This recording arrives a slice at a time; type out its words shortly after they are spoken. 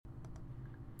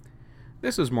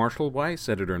This is Marshall Weiss,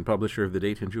 editor and publisher of the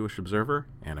Dayton Jewish Observer,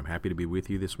 and I'm happy to be with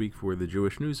you this week for the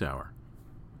Jewish News Hour.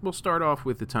 We'll start off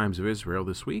with the Times of Israel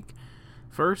this week.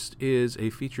 First is a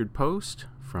featured post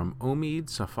from Omid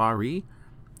Safari.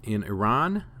 In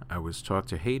Iran, I was taught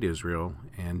to hate Israel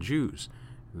and Jews.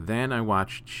 Then I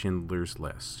watched Schindler's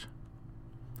List.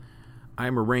 I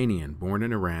am Iranian, born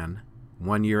in Iran,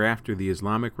 1 year after the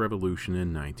Islamic Revolution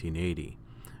in 1980.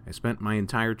 I spent my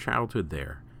entire childhood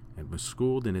there and was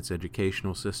schooled in its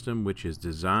educational system, which is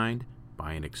designed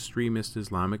by an extremist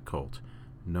Islamic cult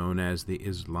known as the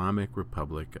Islamic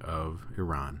Republic of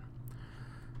Iran.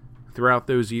 Throughout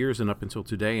those years and up until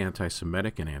today,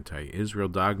 anti-Semitic and anti-Israel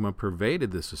dogma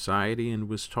pervaded the society and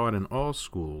was taught in all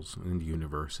schools and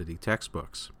university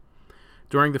textbooks.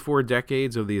 During the 4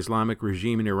 decades of the Islamic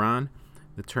regime in Iran,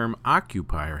 the term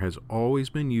occupier has always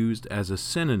been used as a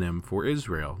synonym for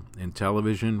Israel in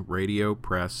television, radio,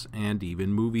 press, and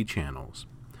even movie channels.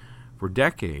 For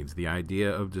decades, the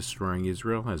idea of destroying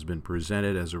Israel has been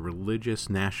presented as a religious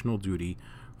national duty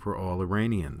for all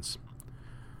Iranians.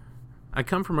 I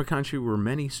come from a country where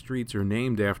many streets are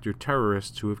named after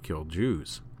terrorists who have killed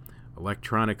Jews.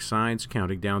 Electronic signs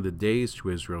counting down the days to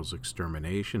Israel's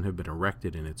extermination have been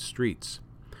erected in its streets.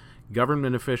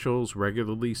 Government officials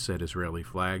regularly set Israeli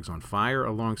flags on fire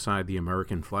alongside the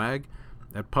American flag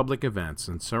at public events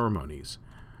and ceremonies.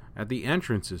 At the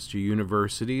entrances to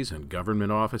universities and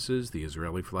government offices, the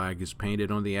Israeli flag is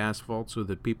painted on the asphalt so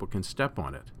that people can step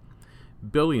on it.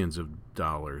 Billions of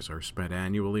dollars are spent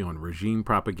annually on regime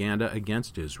propaganda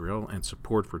against Israel and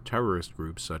support for terrorist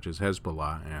groups such as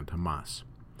Hezbollah and Hamas.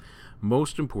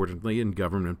 Most importantly, in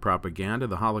government propaganda,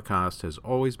 the Holocaust has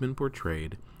always been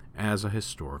portrayed as a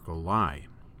historical lie.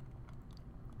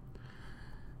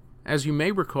 As you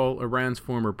may recall, Iran's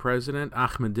former president,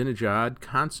 Ahmadinejad,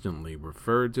 constantly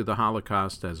referred to the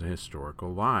Holocaust as a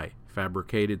historical lie,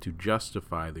 fabricated to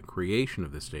justify the creation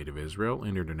of the State of Israel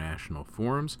in international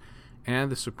forums, and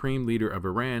the supreme leader of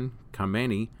Iran,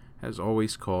 Khamenei, has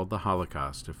always called the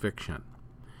Holocaust a fiction.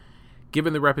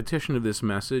 Given the repetition of this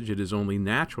message, it is only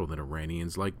natural that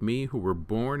Iranians like me, who were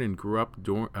born and grew up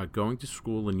going to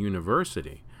school and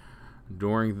university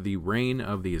during the reign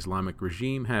of the Islamic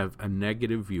regime, have a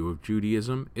negative view of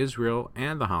Judaism, Israel,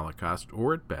 and the Holocaust,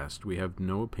 or at best, we have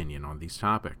no opinion on these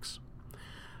topics.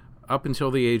 Up until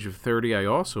the age of 30, I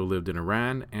also lived in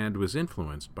Iran and was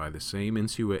influenced by the same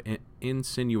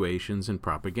insinuations and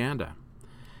propaganda.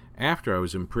 After I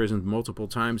was imprisoned multiple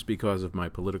times because of my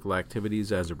political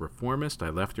activities as a reformist,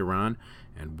 I left Iran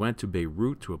and went to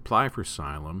Beirut to apply for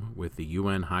asylum with the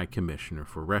UN High Commissioner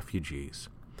for Refugees.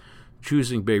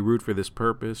 Choosing Beirut for this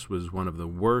purpose was one of the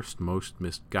worst, most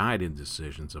misguided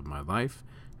decisions of my life,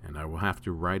 and I will have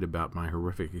to write about my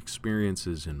horrific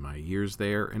experiences in my years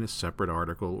there in a separate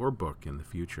article or book in the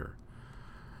future.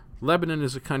 Lebanon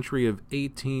is a country of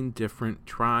 18 different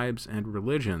tribes and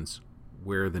religions,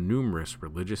 where the numerous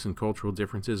religious and cultural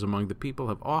differences among the people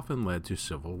have often led to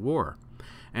civil war.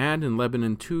 And in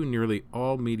Lebanon, too, nearly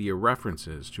all media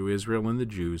references to Israel and the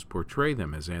Jews portray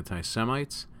them as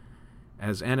anti-Semites,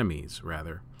 as enemies,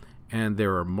 and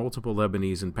there are multiple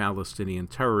Lebanese and Palestinian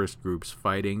terrorist groups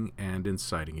fighting and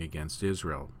inciting against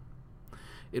Israel.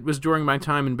 It was during my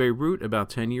time in Beirut about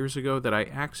 10 years ago that I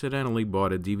accidentally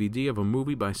bought a DVD of a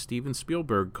movie by Steven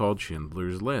Spielberg called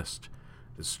Schindler's List,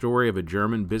 the story of a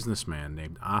German businessman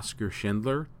named Oskar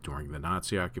Schindler during the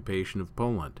Nazi occupation of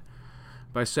Poland.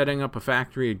 By setting up a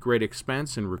factory at great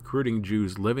expense and recruiting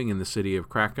Jews living in the city of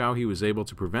Krakow, he was able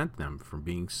to prevent them from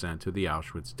being sent to the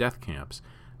Auschwitz death camps,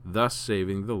 thus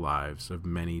saving the lives of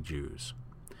many Jews.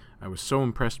 I was so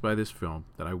impressed by this film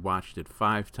that I watched it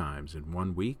 5 times in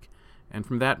 1 week, and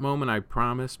from that moment I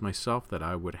promised myself that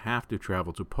I would have to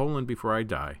travel to Poland before I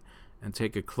die and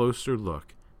take a closer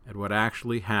look at what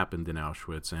actually happened in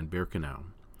Auschwitz and Birkenau.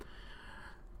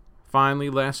 Finally,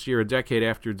 last year, a decade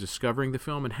after discovering the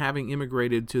film and having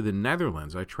immigrated to the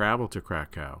Netherlands, I traveled to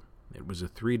Krakow. It was a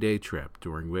 3-day trip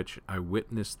during which I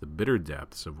witnessed the bitter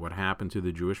depths of what happened to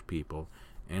the Jewish people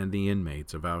and the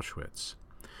inmates of Auschwitz.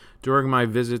 During my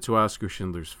visit to Oskar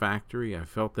Schindler's factory, I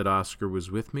felt that Oskar was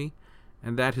with me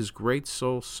and that his great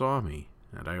soul saw me,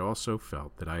 and I also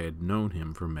felt that I had known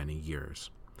him for many years.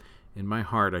 In my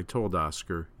heart, I told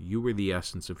Oskar, "You were the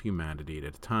essence of humanity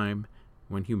at a time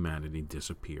when humanity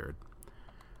disappeared."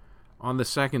 On the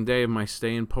 2nd day of my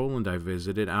stay in Poland, I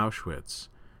visited Auschwitz.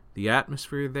 The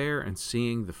atmosphere there and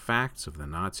seeing the facts of the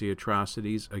Nazi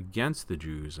atrocities against the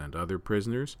Jews and other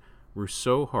prisoners were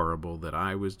so horrible that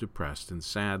I was depressed and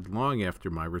sad long after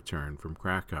my return from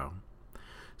Krakow.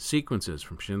 Sequences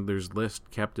from Schindler's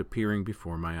List kept appearing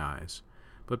before my eyes,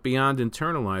 But beyond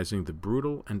internalizing the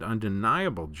brutal and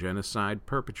undeniable genocide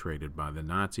perpetrated by the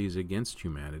Nazis against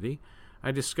humanity,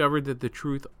 I discovered that the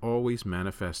truth always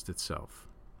manifests itself.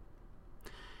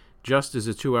 Just as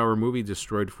a 2-hour movie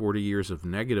destroyed 40 years of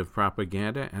negative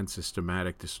propaganda and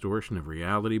systematic distortion of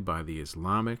reality by the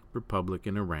Islamic Republic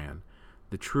in Iran,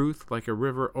 the truth, like a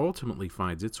river, ultimately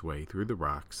finds its way through the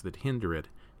rocks that hinder it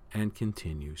and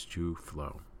continues to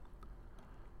flow.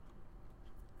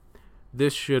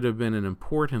 This should have been an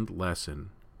important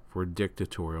lesson for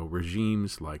dictatorial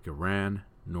regimes like Iran,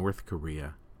 North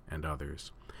Korea, and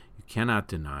others. You cannot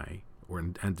deny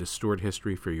and distort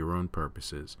history for your own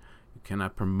purposes. You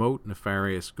cannot promote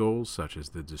nefarious goals such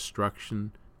as the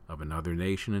destruction of another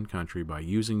nation and country by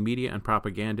using media and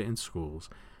propaganda in schools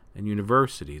and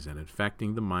universities and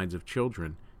infecting the minds of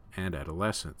children and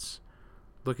adolescents.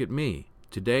 Look at me.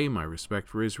 Today, my respect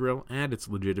for Israel and its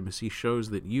legitimacy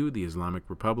shows that you, the Islamic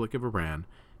Republic of Iran,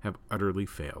 have utterly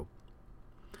failed.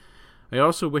 I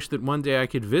also wish that one day I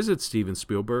could visit Steven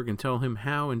Spielberg and tell him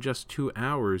how in just 2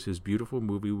 hours his beautiful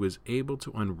movie was able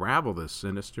to unravel the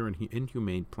sinister and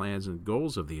inhumane plans and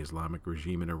goals of the Islamic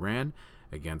regime in Iran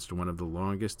against one of the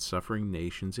longest-suffering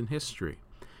nations in history,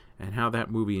 and how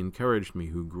that movie encouraged me,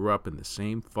 who grew up in the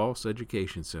same false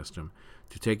education system,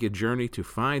 to take a journey to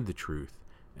find the truth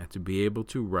and to be able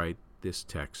to write this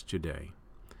text today.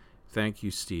 Thank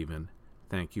you, Stephen.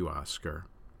 Thank you, Oscar.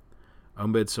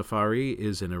 Omid Safari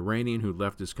is an Iranian who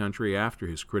left his country after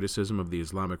his criticism of the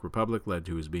Islamic Republic led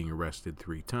to his being arrested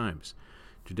 3 times.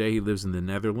 Today he lives in the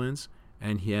Netherlands,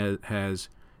 and he has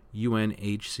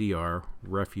UNHCR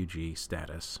refugee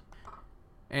status.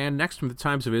 And next from the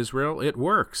Times of Israel, it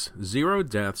works. 0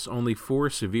 deaths, only 4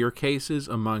 severe cases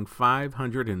among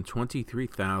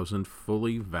 523,000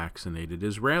 fully vaccinated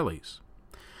Israelis.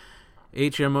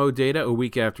 HMO data a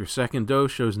week after second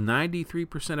dose shows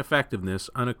 93% effectiveness,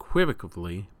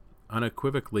 unequivocally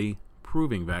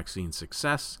proving vaccine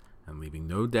success and leaving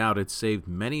no doubt it saved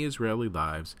many Israeli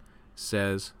lives,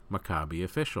 says Maccabi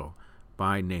official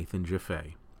by Nathan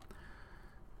Jaffe.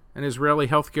 An Israeli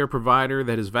healthcare provider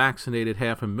that has vaccinated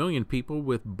 500,000 people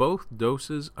with both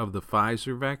doses of the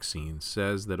Pfizer vaccine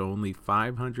says that only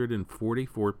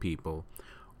 544 people,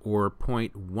 or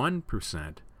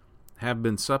 0.1%, have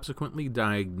been subsequently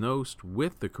diagnosed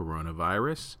with the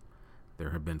coronavirus.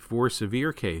 There have been 4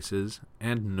 severe cases,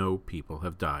 and no people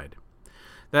have died.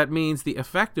 That means the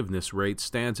effectiveness rate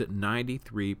stands at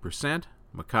 93%,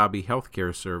 Maccabi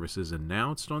Healthcare Services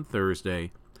announced on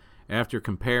Thursday, after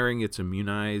comparing its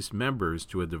immunized members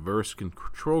to a diverse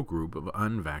control group of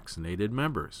unvaccinated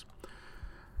members.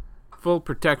 Full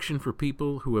protection for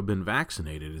people who have been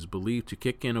vaccinated is believed to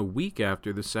kick in a week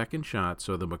after the second shot,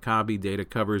 so the Maccabi data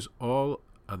covers all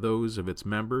of those of its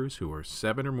members who are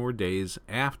 7 or more days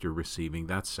after receiving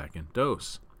that second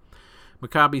dose.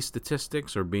 Maccabi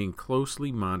statistics are being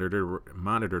closely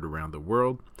monitored around the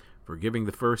world for giving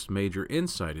the first major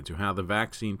insight into how the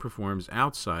vaccine performs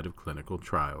outside of clinical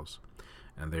trials,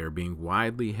 and they are being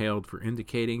widely hailed for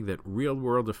indicating that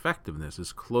real-world effectiveness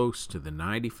is close to the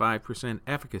 95%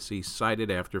 efficacy cited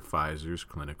after Pfizer's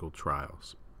clinical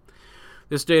trials.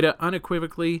 This data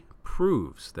unequivocally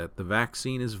proves that the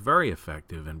vaccine is very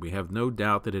effective, and we have no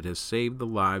doubt that it has saved the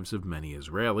lives of many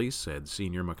Israelis, said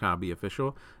senior Maccabi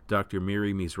official Dr.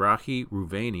 Miri Mizrahi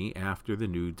Ruveni after the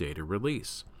new data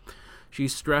release. She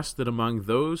stressed that among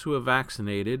those who have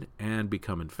vaccinated and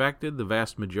become infected, the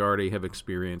vast majority have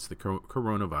experienced the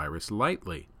coronavirus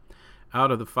lightly. Out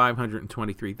of the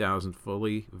 523,000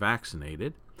 fully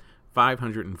vaccinated,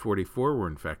 544 were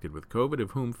infected with COVID,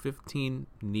 of whom 15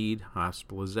 need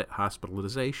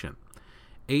hospitalization.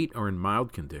 8 are in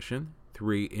mild condition,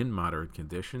 3 in moderate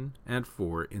condition, and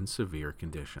 4 in severe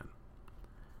condition.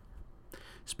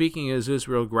 Speaking as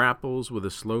Israel grapples with a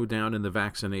slowdown in the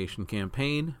vaccination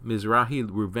campaign, Mizrahi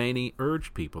Ruveni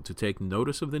urged people to take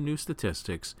notice of the new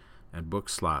statistics and book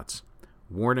slots,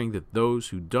 warning that those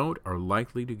who don't are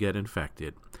likely to get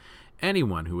infected.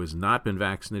 Anyone who has not been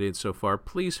vaccinated so far,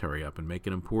 please hurry up and make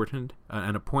an appointment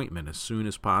as soon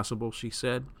as possible, she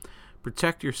said.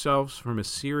 Protect yourselves from a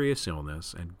serious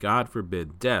illness and, God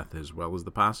forbid, death, as well as the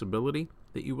possibility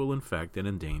that you will infect and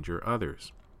endanger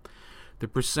others. The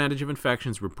percentage of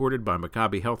infections reported by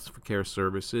Maccabi Healthcare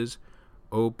Services,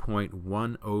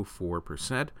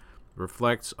 0.104%,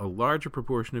 reflects a larger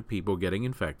proportion of people getting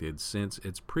infected since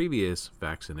its previous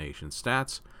vaccination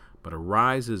stats, but a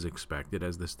rise is expected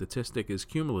as the statistic is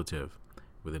cumulative,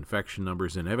 with infection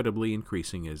numbers inevitably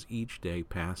increasing as each day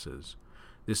passes.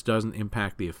 This doesn't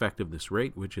impact the effectiveness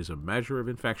rate, which is a measure of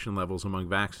infection levels among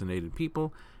vaccinated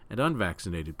people and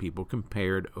unvaccinated people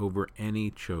compared over any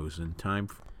chosen time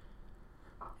frame.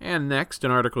 And next,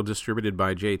 an article distributed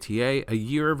by JTA, A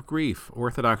Year of Grief,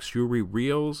 Orthodox Jewry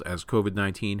Reels as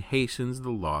COVID-19 Hastens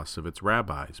the Loss of Its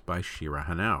Rabbis, by Shira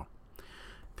Hanau.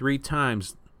 3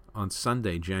 times on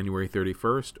Sunday, January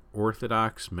 31st,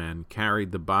 Orthodox men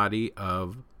carried the body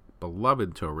of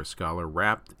beloved Torah scholar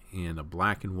wrapped in a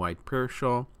black and white prayer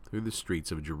shawl through the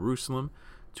streets of Jerusalem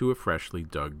to a freshly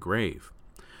dug grave.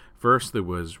 First, there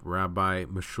was Rabbi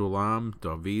Meshulam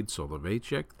David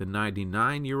Soloveitchik, the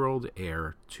 99-year-old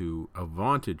heir to a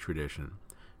vaunted tradition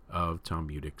of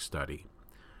Talmudic study.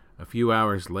 A few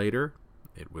hours later,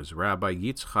 it was Rabbi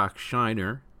Yitzchak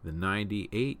Shiner, the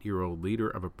 98-year-old leader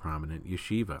of a prominent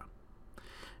yeshiva.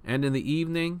 And in the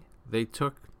evening, they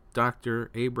took Dr.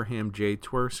 Abraham J.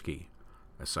 Twersky,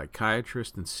 a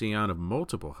psychiatrist and scion of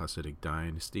multiple Hasidic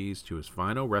dynasties, to his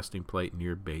final resting place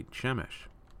near Beit Shemesh.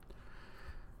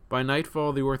 By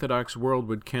nightfall, the Orthodox world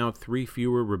would count 3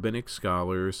 fewer rabbinic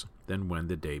scholars than when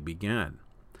the day began.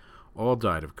 All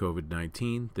died of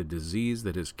COVID-19, the disease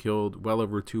that has killed well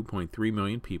over 2.3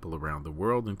 million people around the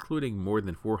world, including more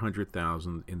than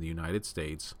 400,000 in the United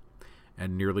States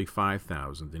and nearly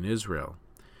 5,000 in Israel.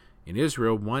 In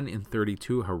Israel, 1 in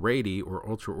 32 Haredi, or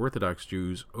ultra-Orthodox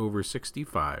Jews over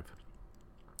 65,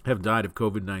 had died of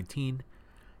COVID-19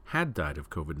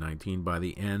 by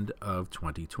the end of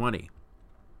 2020.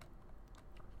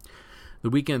 The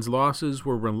weekend's losses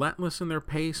were relentless in their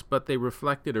pace, but they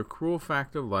reflected a cruel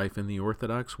fact of life in the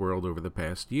Orthodox world over the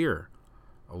past year.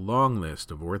 A long list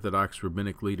of Orthodox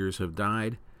rabbinic leaders have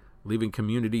died, leaving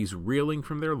communities reeling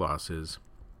from their losses,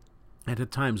 and at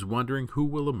times wondering who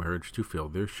will emerge to fill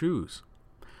their shoes.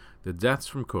 The deaths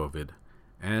from COVID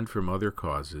and from other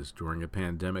causes during a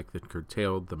pandemic that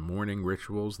curtailed the mourning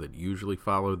rituals that usually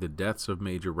follow the deaths of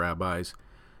major rabbis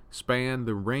span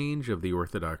the range of the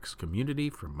Orthodox community,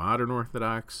 from modern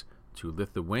Orthodox to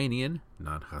Lithuanian,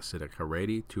 non-Hasidic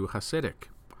Haredi, to Hasidic.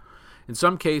 In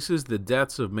some cases, the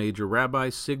deaths of major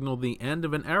rabbis signal the end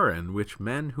of an era in which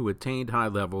men who attained high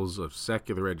levels of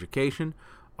secular education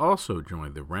also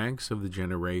joined the ranks of the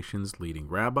generation's leading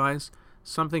rabbis,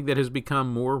 something that has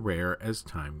become more rare as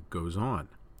time goes on.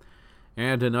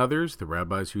 And in others, the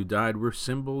rabbis who died were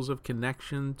symbols of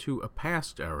connection to a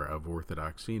past era of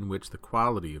orthodoxy in which the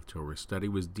quality of Torah study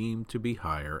was deemed to be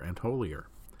higher and holier.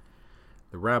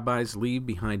 The rabbis leave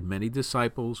behind many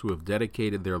disciples who have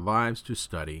dedicated their lives to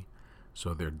study,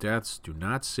 so their deaths do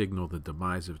not signal the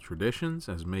demise of traditions,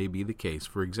 as may be the case,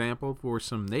 for example, for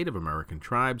some Native American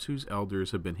tribes whose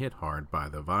elders have been hit hard by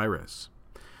the virus.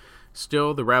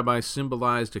 Still, the rabbis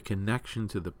symbolized a connection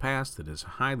to the past that is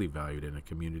highly valued in a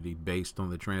community based on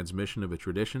the transmission of a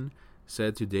tradition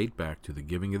said to date back to the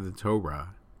giving of the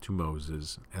Torah to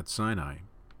Moses at Sinai.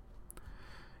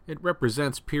 It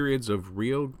represents periods of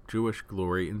real Jewish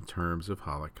glory in terms of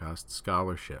Holocaust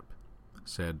scholarship,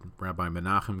 said Rabbi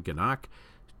Menachem Genak,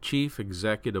 Chief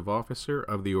Executive Officer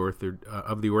of the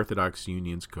Orthodox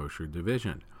Union's Kosher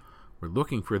Division. We're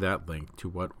looking for that link to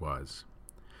what was.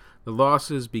 The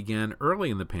losses began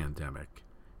early in the pandemic.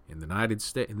 In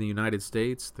the United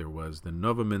States, there was the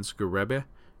Novominsker Rebbe,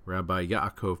 Rabbi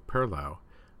Yaakov Perlau,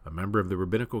 a member of the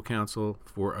Rabbinical Council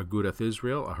for Agudath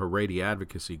Israel, a Haredi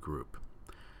advocacy group.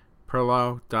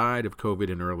 Perlau died of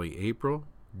COVID in early April,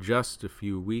 just a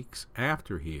few weeks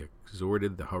after he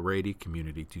exhorted the Haredi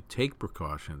community to take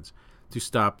precautions to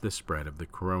stop the spread of the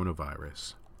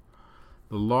coronavirus.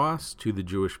 The loss to the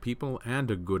Jewish people and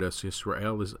Agudath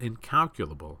Israel is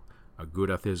incalculable,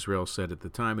 Agudath Israel said at the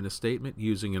time in a statement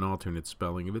using an alternate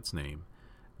spelling of its name,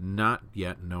 not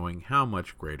yet knowing how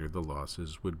much greater the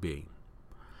losses would be.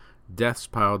 Deaths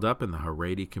piled up in the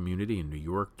Haredi community in New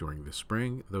York during the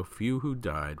spring, though few who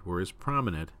died were as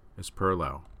prominent as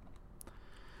Perlau.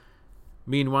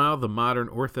 Meanwhile, the modern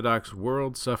Orthodox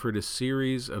world suffered a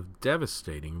series of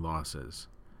devastating losses.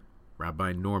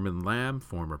 Rabbi Norman Lamb,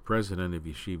 former president of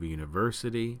Yeshiva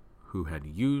University, who had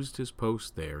used his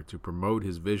post there to promote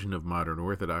his vision of modern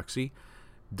Orthodoxy,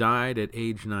 died at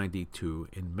age 92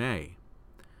 in May.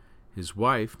 His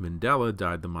wife, Mindela,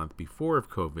 died the month before of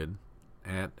COVID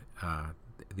at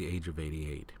the age of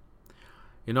 88.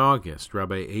 In August,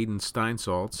 Rabbi Aidan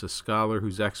Steinsaltz, a scholar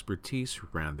whose expertise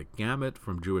ran the gamut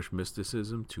from Jewish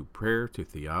mysticism to prayer to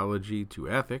theology to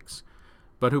ethics,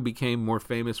 but who became more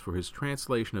famous for his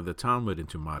translation of the Talmud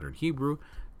into modern Hebrew,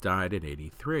 died at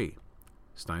 83.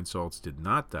 Steinsaltz did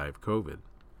not die of COVID.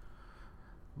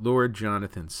 Lord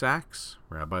Jonathan Sacks,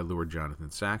 Rabbi Lord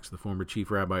Jonathan Sacks, the former chief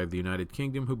rabbi of the United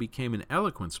Kingdom, who became an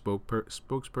eloquent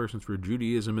spokesperson for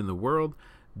Judaism in the world,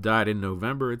 died in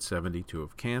November at 72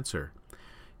 of cancer.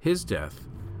 His death,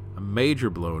 a a major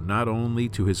blow not only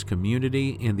to his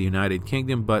community in the United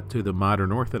Kingdom, but to the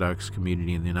modern Orthodox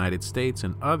community in the United States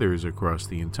and others across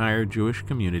the entire Jewish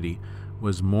community,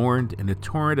 was mourned in a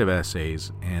torrent of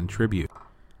essays and tribute.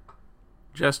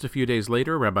 Just a few days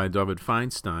later, Rabbi David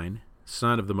Feinstein,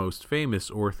 son of the most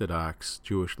famous Orthodox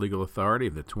Jewish legal authority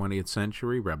of the 20th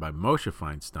century, Rabbi Moshe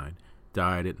Feinstein,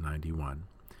 died at 91.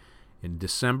 In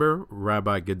December,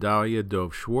 Rabbi Gedalia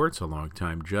Dov Schwartz, a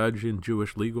longtime judge in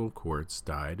Jewish legal courts,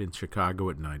 died in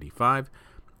Chicago at 95,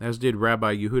 as did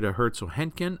Rabbi Yehuda Herzl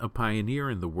Henkin, a pioneer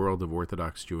in the world of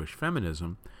Orthodox Jewish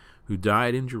feminism, who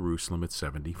died in Jerusalem at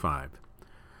 75.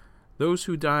 Those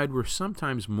who died were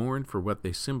sometimes mourned for what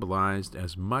they symbolized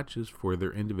as much as for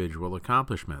their individual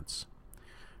accomplishments.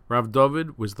 Rav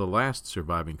David was the last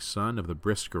surviving son of the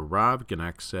Brisker Rav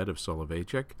Genak said of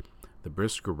Soloveitchik. The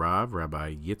Brisker Rav,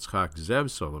 Rabbi Yitzchak Zev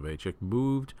Soloveitchik,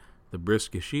 moved the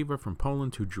Brisk Yeshiva from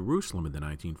Poland to Jerusalem in the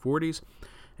 1940s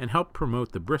and helped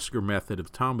promote the Brisker method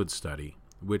of Talmud study,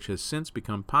 which has since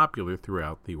become popular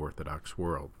throughout the Orthodox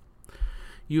world.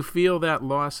 You feel that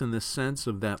loss in the sense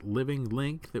of that living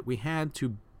link that we had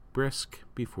to Brisk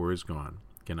before he's gone,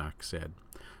 Genak said.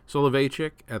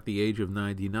 Soloveitchik, at the age of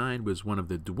 99, was one of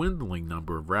the dwindling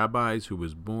number of rabbis who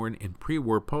was born in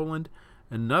pre-war Poland,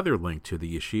 another link to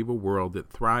the yeshiva world that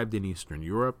thrived in Eastern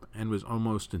Europe and was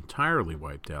almost entirely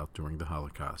wiped out during the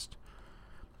Holocaust.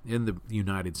 In the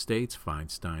United States,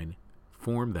 Feinstein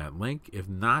formed that link, if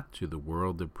not to the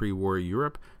world of pre-war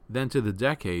Europe, then to the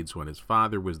decades when his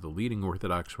father was the leading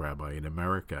Orthodox rabbi in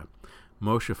America.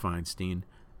 Moshe Feinstein,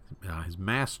 his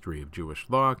mastery of Jewish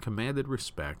law, commanded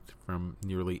respect from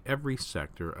nearly every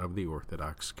sector of the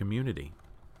Orthodox community.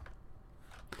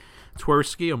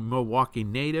 Twersky, a Milwaukee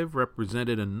native,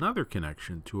 represented another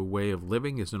connection to a way of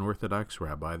living as an Orthodox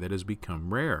rabbi that has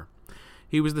become rare.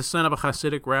 He was the son of a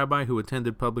Hasidic rabbi who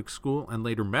attended public school and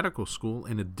later medical school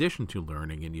in addition to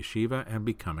learning in yeshiva and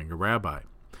becoming a rabbi.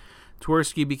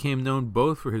 Twersky became known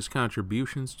both for his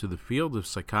contributions to the field of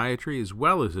psychiatry as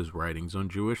well as his writings on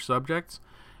Jewish subjects,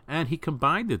 and he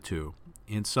combined the two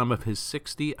in some of his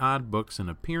 60-odd books and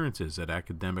appearances at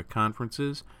academic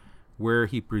conferences where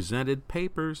he presented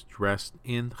papers dressed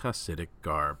in Hasidic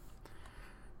garb.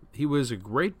 He was a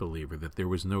great believer that there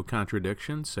was no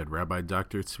contradiction, said Rabbi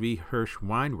Dr. Tzvi Hirsch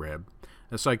Weinreb,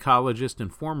 a psychologist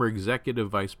and former executive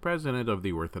vice president of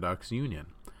the Orthodox Union.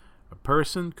 A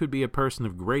person could be a person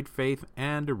of great faith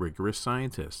and a rigorous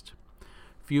scientist.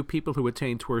 Few people who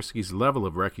attain Twersky's level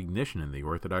of recognition in the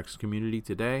Orthodox community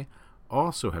today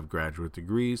also have graduate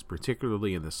degrees,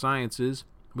 particularly in the sciences,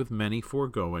 with many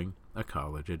foregoing a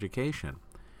college education.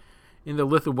 In the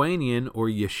Lithuanian or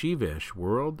yeshivish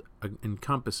world,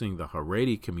 encompassing the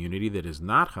Haredi community that is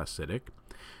not Hasidic,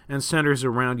 and centers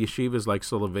around yeshivas like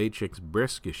Soloveitchik's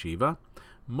Brisk Yeshiva,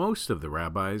 most of the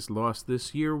rabbis lost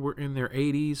this year were in their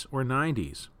 80s or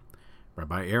 90s.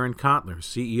 Rabbi Aaron Kotler,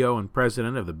 CEO and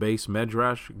president of the Beis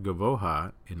Medrash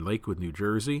Gavoha in Lakewood, New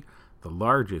Jersey, the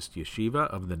largest yeshiva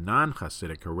of the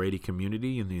non-Hasidic Haredi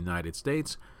community in the United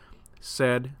States,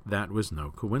 said that was no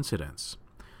coincidence.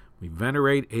 We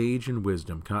venerate age and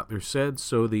wisdom, Kotler said,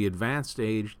 so the advanced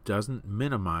age doesn't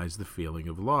minimize the feeling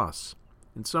of loss.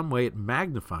 In some way, it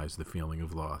magnifies the feeling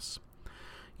of loss.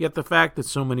 Yet the fact that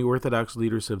so many Orthodox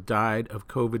leaders have died of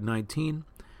COVID-19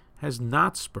 has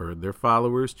not spurred their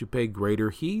followers to pay greater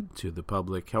heed to the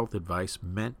public health advice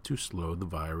meant to slow the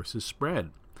virus's spread.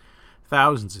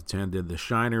 Thousands attended the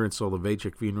Shiner and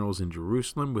Soloveitchik funerals in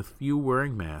Jerusalem, with few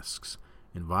wearing masks,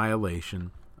 in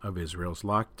violation of Israel's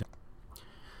lockdown.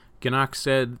 Genak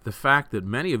said the fact that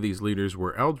many of these leaders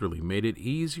were elderly made it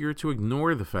easier to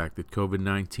ignore the fact that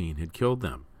COVID-19 had killed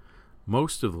them.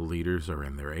 Most of the leaders are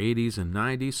in their 80s and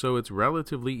 90s, so it's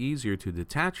relatively easier to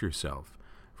detach yourself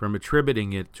from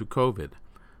attributing it to COVID.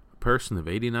 A person of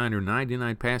 89 or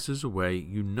 99 passes away,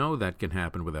 you know that can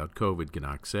happen without COVID,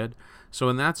 Genak said, so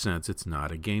in that sense it's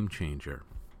not a game changer.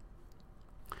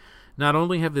 Not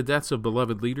only have the deaths of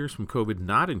beloved leaders from COVID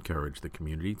not encouraged the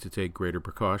community to take greater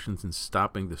precautions in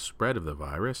stopping the spread of the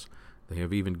virus, they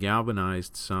have even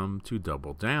galvanized some to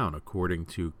double down, according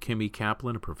to Kimi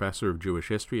Kaplan, a professor of Jewish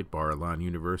history at Bar Ilan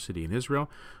University in Israel,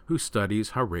 who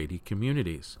studies Haredi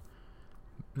communities.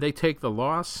 They take the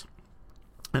loss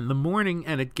and the mourning,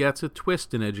 and it gets a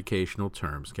twist in educational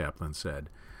terms, Kaplan said.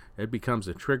 It becomes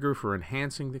a trigger for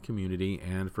enhancing the community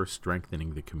and for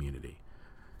strengthening the community.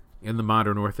 In the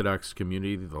modern Orthodox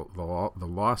community, the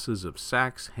losses of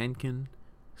Sachs, Henkin,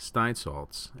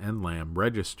 Steinsaltz, and Lamb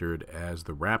registered as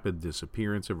the rapid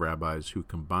disappearance of rabbis who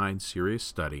combined serious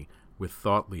study with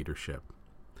thought leadership.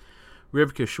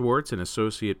 Rivka Schwartz, an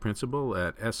associate principal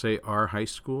at SAR High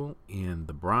School in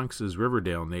the Bronx's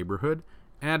Riverdale neighborhood,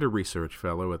 and a research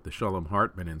fellow at the Shalom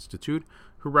Hartman Institute,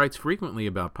 who writes frequently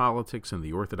about politics in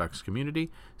the Orthodox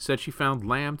community, said she found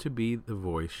Lamb to be the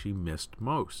voice she missed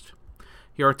most.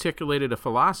 He articulated a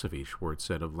philosophy, Schwartz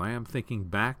said of Lamb, thinking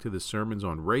back to the sermons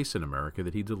on race in America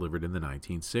that he delivered in the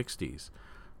 1960s.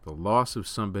 The loss of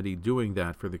somebody doing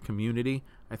that for the community,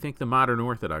 I think the modern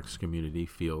Orthodox community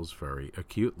feels very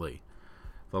acutely.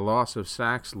 The loss of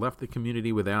Sachs left the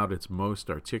community without its most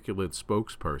articulate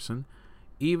spokesperson,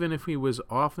 even if he was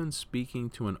often speaking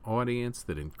to an audience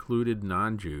that included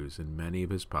non-Jews in many of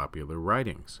his popular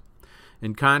writings.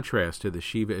 In contrast to the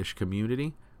Shiva-ish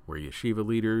community, where yeshiva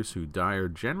leaders who die are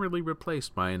generally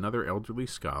replaced by another elderly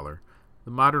scholar,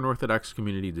 the modern Orthodox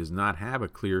community does not have a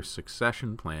clear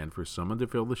succession plan for someone to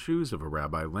fill the shoes of a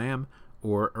Rabbi Lamb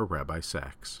or a Rabbi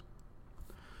Sachs.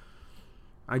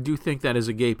 I do think that is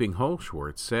a gaping hole,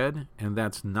 Schwartz said, and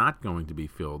that's not going to be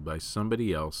filled by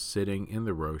somebody else sitting in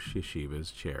the Rosh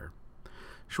Yeshiva's chair.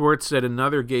 Schwartz said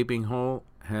another gaping hole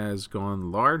has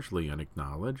gone largely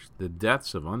unacknowledged: the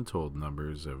deaths of untold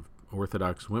numbers of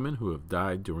Orthodox women who have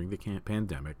died during the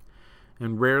pandemic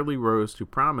and rarely rose to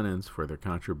prominence for their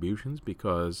contributions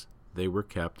because they were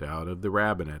kept out of the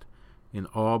rabbinate in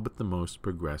all but the most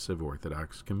progressive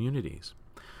Orthodox communities.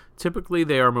 Typically,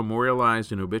 they are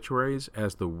memorialized in obituaries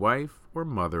as the wife or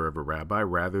mother of a rabbi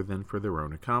rather than for their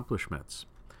own accomplishments.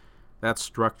 That's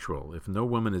structural. If no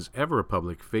woman is ever a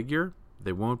public figure,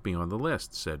 they won't be on the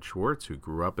list, said Schwartz, who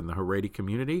grew up in the Haredi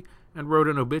community and wrote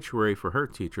an obituary for her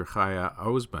teacher, Chaya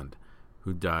Osband,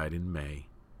 who died in May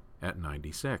at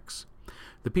 96.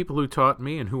 The people who taught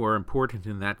me and who are important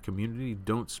in that community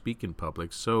don't speak in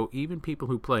public, so even people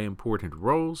who play important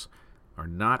roles are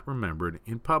not remembered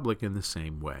in public in the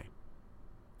same way.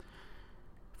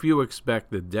 Few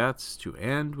expect the deaths to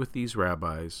end with these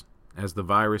rabbis as the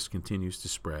virus continues to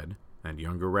spread, and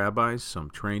younger rabbis,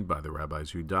 some trained by the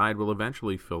rabbis who died, will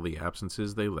eventually fill the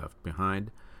absences they left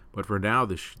behind. But for now,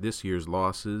 this year's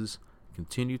losses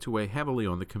continue to weigh heavily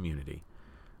on the community.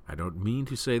 I don't mean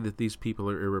to say that these people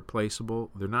are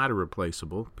irreplaceable. They're not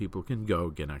irreplaceable. People can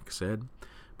go, Genek said.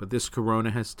 But this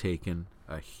corona has taken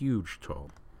a huge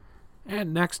toll.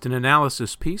 And next, an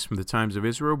analysis piece from the Times of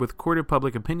Israel with Court of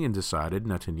Public Opinion decided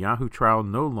Netanyahu trial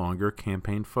no longer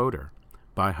campaign fodder,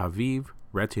 by Haviv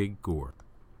Rettig Gur.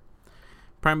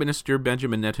 Prime Minister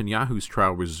Benjamin Netanyahu's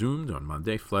trial resumed on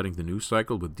Monday, flooding the news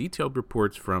cycle with detailed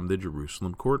reports from the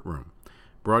Jerusalem courtroom.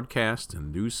 Broadcasts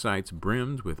and news sites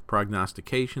brimmed with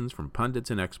prognostications from pundits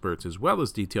and experts, as well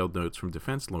as detailed notes from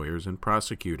defense lawyers and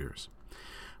prosecutors.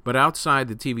 But outside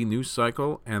the TV news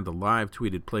cycle and the live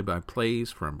tweeted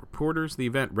play-by-plays from reporters, the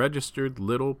event registered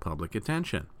little public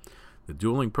attention. The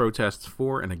dueling protests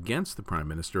for and against the Prime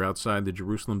Minister outside the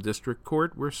Jerusalem District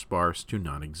Court were sparse to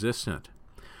non-existent.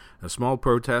 A small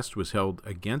protest was held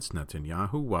against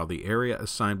Netanyahu, while the area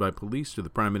assigned by police to the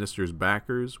Prime Minister's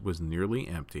backers was nearly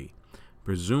empty,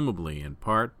 presumably in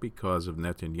part because of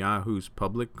Netanyahu's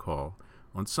public call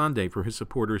on Sunday for his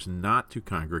supporters not to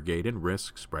congregate and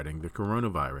risk spreading the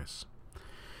coronavirus.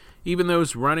 Even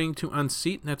those running to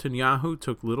unseat Netanyahu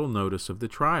took little notice of the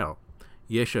trial.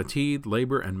 Yesh Atid,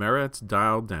 Labor, and Meretz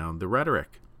dialed down the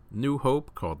rhetoric. New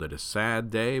Hope called it a sad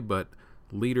day, but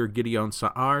leader Gideon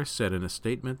Sa'ar said in a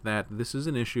statement that this is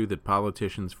an issue that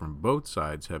politicians from both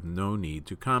sides have no need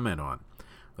to comment on.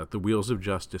 Let the wheels of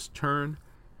justice turn,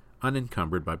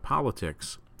 unencumbered by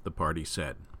politics, the party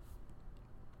said.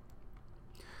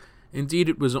 Indeed,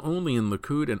 it was only in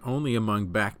Likud and only among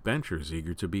backbenchers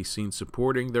eager to be seen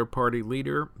supporting their party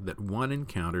leader that one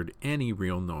encountered any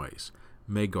real noise.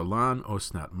 May Golan,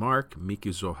 Osnat Mark,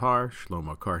 Miki Zohar,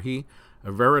 Shlomo Karhi,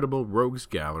 a veritable rogues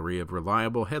gallery of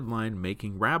reliable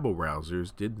headline-making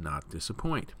rabble-rousers did not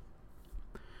disappoint.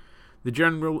 The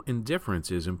general indifference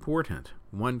is important.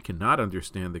 One cannot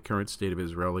understand the current state of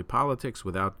Israeli politics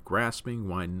without grasping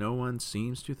why no one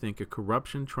seems to think a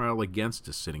corruption trial against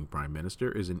a sitting prime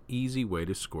minister is an easy way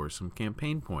to score some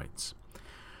campaign points.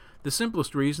 The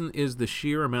simplest reason is the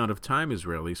sheer amount of time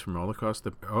Israelis from all across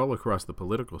the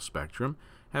political spectrum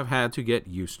have had to get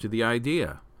used to the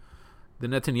idea. The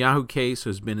Netanyahu case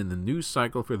has been in the news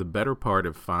cycle for the better part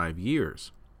of 5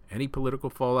 years. Any political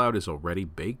fallout is already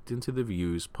baked into the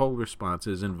views, poll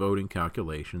responses, and voting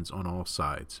calculations on all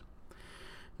sides.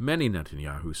 Many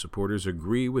Netanyahu supporters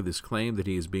agree with his claim that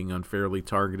he is being unfairly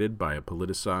targeted by a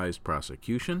politicized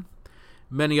prosecution.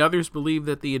 Many others believe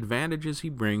that the advantages he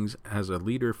brings as a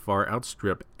leader far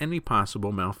outstrip any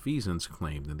possible malfeasance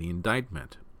claimed in the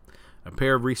indictment. A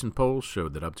pair of recent polls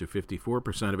showed that up to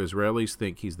 54% of Israelis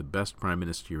think he's the best prime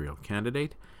ministerial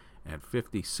candidate, and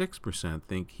 56%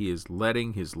 think he is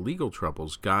letting his legal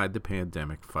troubles guide the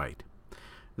pandemic fight.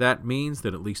 That means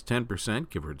that at least 10%,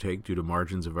 give or take, due to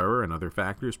margins of error and other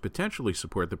factors, potentially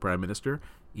support the Prime Minister,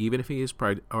 even if he is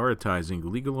prioritizing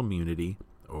legal immunity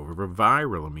over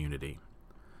viral immunity.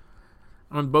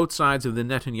 On both sides of the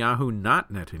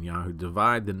Netanyahu-not Netanyahu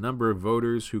divide, the number of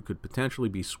voters who could potentially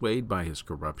be swayed by his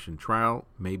corruption trial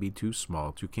may be too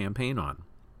small to campaign on.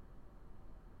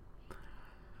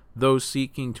 Those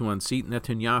seeking to unseat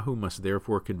Netanyahu must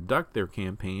therefore conduct their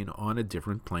campaign on a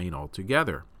different plane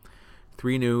altogether.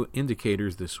 3 new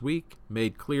indicators this week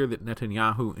made clear that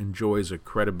Netanyahu enjoys a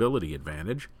credibility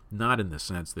advantage, not in the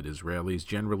sense that Israelis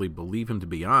generally believe him to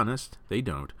be honest, they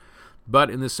don't, but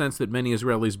in the sense that many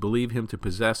Israelis believe him to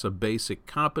possess a basic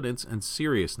competence and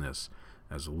seriousness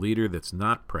as a leader that's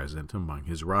not present among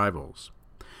his rivals.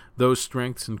 Those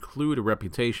strengths include a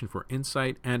reputation for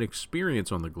insight and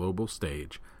experience on the global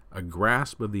stage, a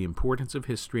grasp of the importance of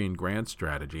history and grand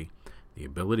strategy, the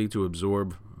ability to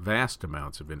absorb vast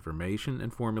amounts of information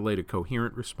and formulate a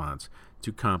coherent response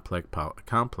to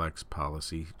complex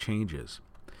policy changes.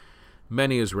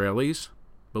 Many Israelis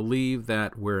believe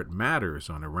that where it matters,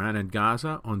 on Iran and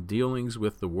Gaza, on dealings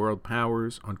with the world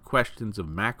powers, on questions of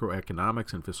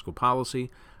macroeconomics and fiscal policy,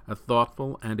 a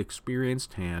thoughtful and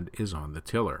experienced hand is on the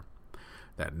tiller.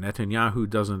 That Netanyahu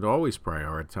doesn't always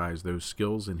prioritize those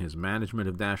skills in his management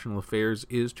of national affairs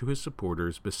is to his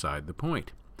supporters beside the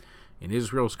point. In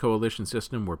Israel's coalition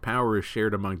system, where power is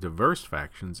shared among diverse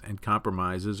factions and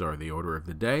compromises are the order of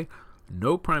the day,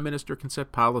 no prime minister can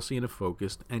set policy in a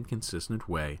focused and consistent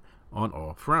way on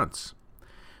all fronts.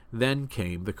 Then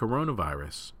came the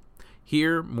coronavirus.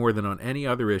 Here, more than on any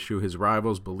other issue, his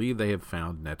rivals believe they have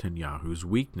found Netanyahu's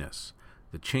weakness,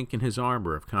 the chink in his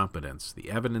armor of competence, the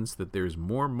evidence that there is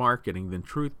more marketing than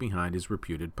truth behind his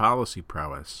reputed policy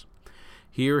prowess.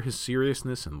 Here, his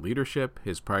seriousness and leadership,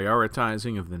 his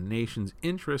prioritizing of the nation's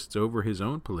interests over his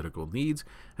own political needs,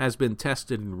 has been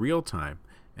tested in real time,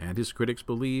 and his critics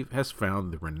believe has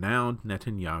found the renowned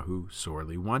Netanyahu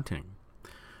sorely wanting.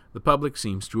 The public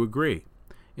seems to agree.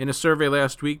 In a survey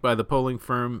last week by the polling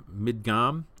firm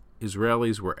Midgam,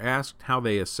 Israelis were asked how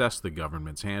they assess the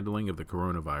government's handling of the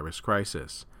coronavirus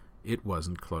crisis. It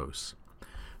wasn't close.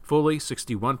 Fully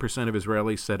 61% of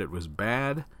Israelis said it was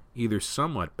bad, either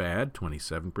somewhat bad,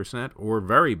 27%, or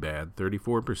very bad,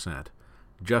 34%.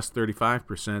 Just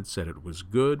 35% said it was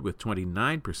good, with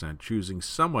 29% choosing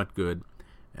somewhat good,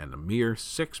 and a mere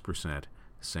 6%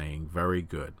 saying very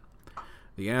good.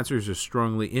 The answers are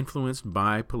strongly influenced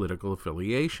by political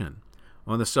affiliation.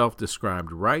 On the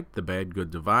self-described right, the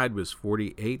bad-good divide was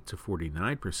 48 to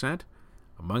 49%.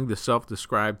 Among the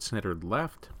self-described centered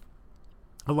left,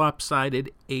 a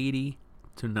lopsided 80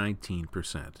 to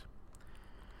 19%.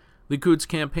 Likud's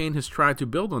campaign has tried to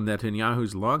build on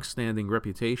Netanyahu's long-standing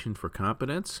reputation for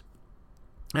competence,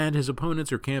 and his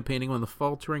opponents are campaigning on the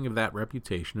faltering of that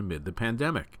reputation amid the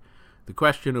pandemic. The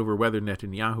question over whether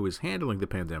Netanyahu is handling the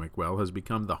pandemic well has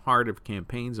become the heart of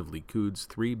campaigns of Likud's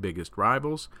 3 biggest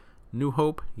rivals, New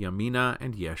Hope, Yamina,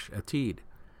 and Yesh Atid.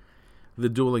 The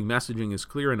dueling messaging is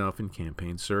clear enough in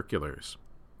campaign circulars.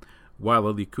 While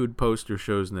a Likud poster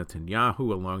shows Netanyahu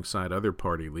alongside other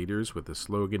party leaders with the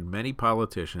slogan "Many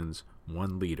politicians,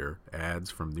 one leader," ads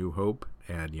from New Hope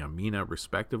and Yamina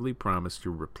respectively promise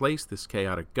to replace this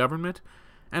chaotic government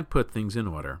and put things in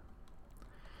order.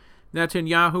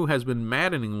 Netanyahu has been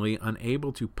maddeningly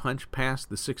unable to punch past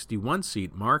the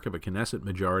 61-seat mark of a Knesset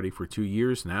majority for 2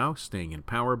 years now, staying in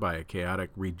power by a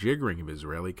chaotic rejiggering of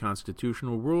Israeli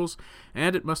constitutional rules,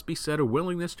 and it must be said a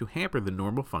willingness to hamper the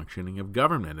normal functioning of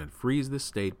government and freeze the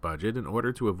state budget in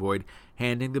order to avoid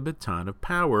handing the baton of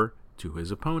power to his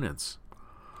opponents.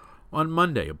 On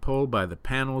Monday, a poll by the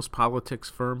Panel's politics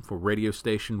firm for radio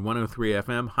station 103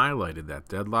 FM highlighted that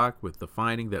deadlock with the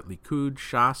finding that Likud,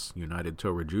 Shas, United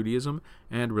Torah Judaism,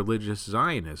 and Religious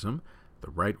Zionism, the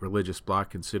right religious bloc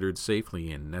considered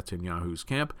safely in Netanyahu's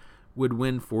camp, would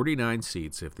win 49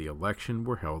 seats if the election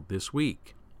were held this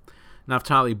week.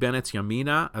 Naftali Bennett's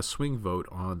Yamina, a swing vote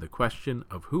on the question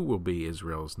of who will be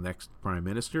Israel's next prime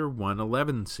minister, won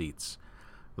 11 seats.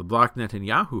 The bloc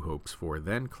Netanyahu hopes for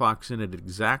then clocks in at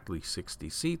exactly 60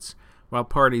 seats, while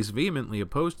parties vehemently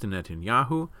opposed to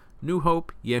Netanyahu, New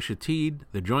Hope, Yesh Atid,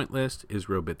 the Joint List,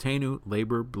 Israel Beitenu,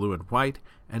 Labor, Blue and White,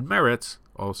 and Meretz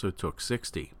also took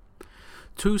 60.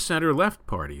 2 center-left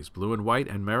parties, Blue and White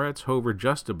and Meretz, hover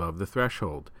just above the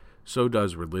threshold. So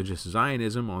does Religious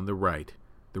Zionism on the right.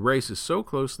 The race is so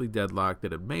closely deadlocked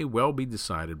that it may well be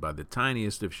decided by the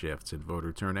tiniest of shifts in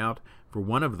voter turnout for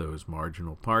one of those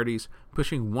marginal parties,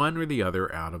 pushing one or the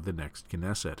other out of the next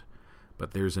Knesset.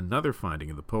 But there's another finding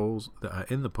in the poll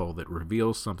that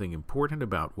reveals something important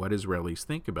about what Israelis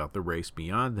think about the race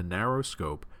beyond the narrow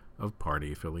scope of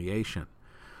party affiliation.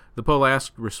 The poll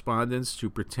asked respondents to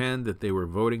pretend that they were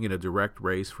voting in a direct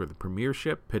race for the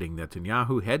premiership, pitting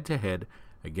Netanyahu head-to-head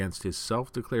against his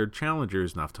self-declared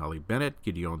challengers Naftali Bennett,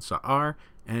 Gideon Sa'ar,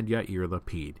 and Yair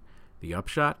Lapid. The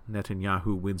upshot,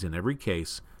 Netanyahu wins in every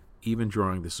case, even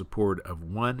drawing the support of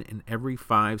 1 in every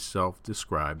 5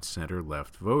 self-described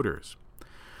center-left voters.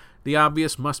 The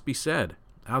obvious must be said.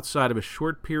 Outside of a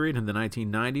short period in the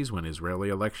 1990s when Israeli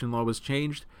election law was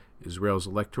changed, Israel's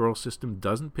electoral system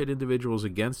doesn't pit individuals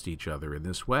against each other in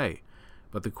this way,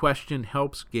 but the question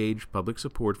helps gauge public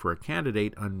support for a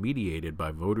candidate unmediated by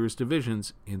voters'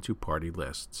 divisions into party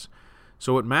lists.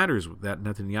 So it matters that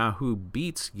Netanyahu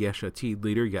beats Yesh Atid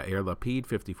leader Yair Lapid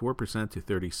 54% to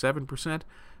 37%,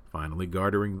 finally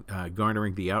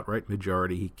garnering the outright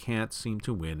majority he can't seem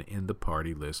to win in the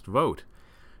party list vote.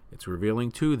 It's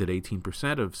revealing, too, that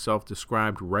 18% of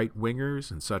self-described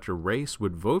right-wingers in such a race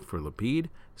would vote for Lapid,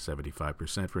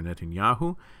 75% for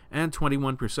Netanyahu, and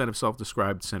 21% of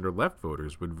self-described center-left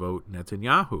voters would vote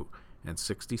Netanyahu, and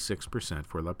 66%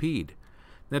 for Lapid.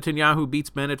 Netanyahu beats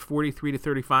Bennett 43 to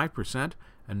 35%,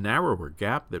 a narrower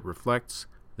gap that reflects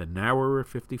the narrower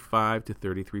 55 to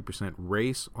 33%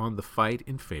 race on the fight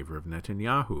in favor of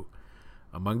Netanyahu.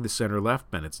 Among the center-left,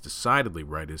 Bennett's decidedly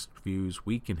rightist views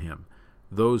weaken him.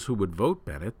 Those who would vote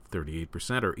Bennett,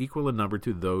 38%, are equal in number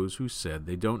to those who said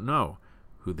they don't know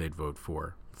who they'd vote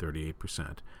for,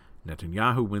 38%.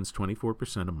 Netanyahu wins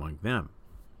 24% among them.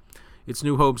 It's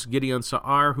New Hope's Gideon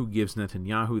Sa'ar who gives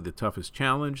Netanyahu the toughest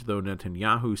challenge, though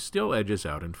Netanyahu still edges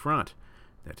out in front.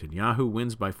 Netanyahu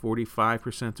wins by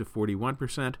 45% to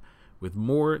 41%, with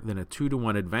more than a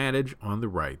 2-to-1 advantage on the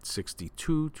right,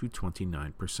 62 to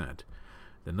 29%.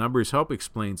 The numbers help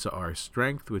explain Sa'ar's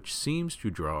strength, which seems to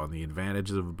draw on the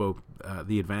advantages of both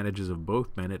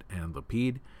Bennett and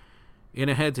Lapid. In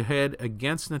a head-to-head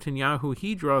against Netanyahu,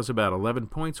 he draws about 11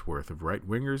 points worth of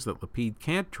right-wingers that Lapid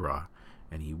can't draw,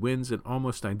 and he wins an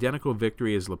almost identical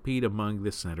victory as Lapid among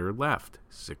the center-left,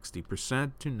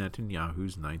 60% to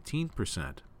Netanyahu's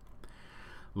 19%.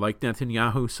 Like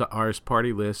Netanyahu, Sa'ar's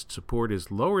party list support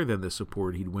is lower than the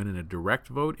support he'd win in a direct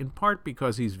vote, in part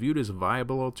because he's viewed as a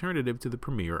viable alternative to the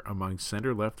premier among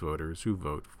center-left voters who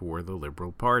vote for the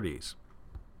liberal parties.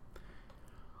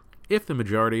 If the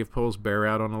majority of polls bear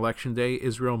out on Election Day,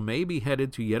 Israel may be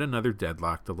headed to yet another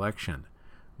deadlocked election.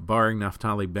 Barring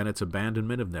Naftali Bennett's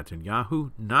abandonment of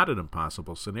Netanyahu, not an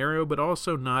impossible scenario, but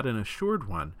also not an assured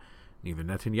one, neither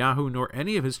Netanyahu nor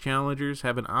any of his challengers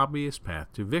have an obvious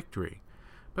path to victory.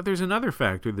 But there's another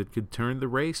factor that could turn the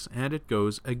race, and it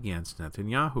goes against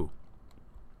Netanyahu.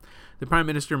 The Prime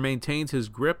Minister maintains his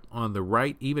grip on the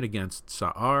right even against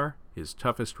Sa'ar, his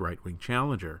toughest right-wing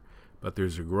challenger, but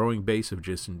there's a growing base of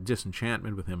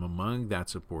disenchantment with him among that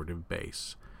supportive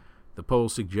base. The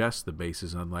polls suggest the base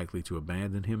is unlikely to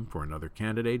abandon him for another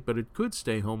candidate, but it could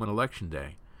stay home on Election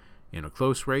Day. In a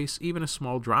close race, even a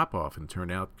small drop-off in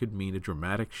turnout could mean a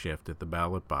dramatic shift at the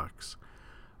ballot box.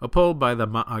 A poll by the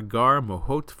Ma'agar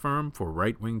Mohot firm for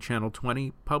right-wing Channel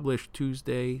 20, published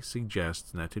Tuesday,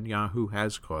 suggests Netanyahu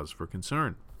has cause for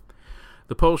concern.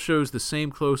 The poll shows the same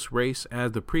close race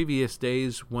as the previous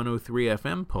day's 103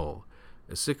 FM poll,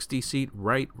 a 60-seat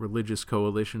right religious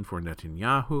coalition for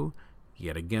Netanyahu,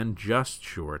 yet again just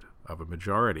short of a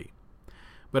majority.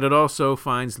 But it also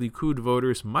finds Likud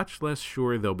voters much less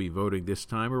sure they'll be voting this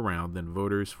time around than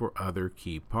voters for other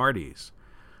key parties.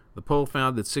 The poll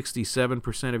found that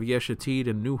 67% of Yesh Atid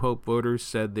and New Hope voters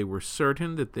said they were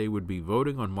certain that they would be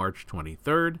voting on March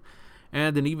 23rd,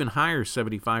 and an even higher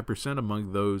 75%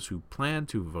 among those who plan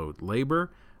to vote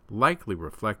Labor, likely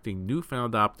reflecting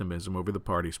newfound optimism over the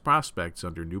party's prospects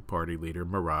under new party leader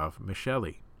Merav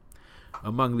Micheli.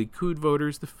 Among Likud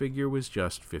voters, the figure was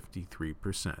just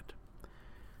 53%.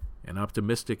 An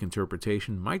optimistic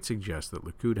interpretation might suggest that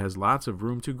Likud has lots of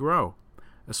room to grow.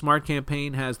 A smart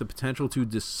campaign has the potential to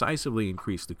decisively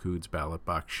increase Likud's ballot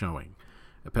box showing.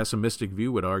 A pessimistic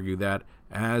view would argue that,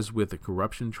 as with the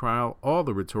corruption trial, all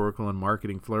the rhetorical and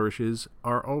marketing flourishes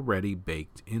are already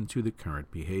baked into the current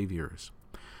behaviors.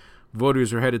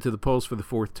 Voters are headed to the polls for the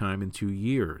 4th time in 2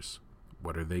 years.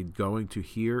 What are they going to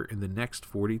hear in the next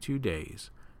 42 days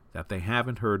that they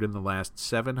haven't heard in the last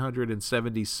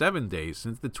 777 days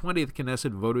since the 20th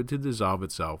Knesset voted to dissolve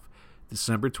itself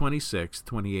December 26,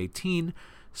 2018,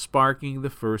 sparking the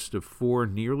first of 4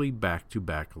 nearly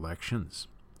back-to-back elections?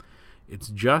 It's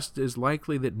just as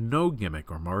likely that no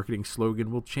gimmick or marketing slogan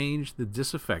will change the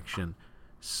disaffection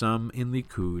some in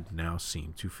Likud now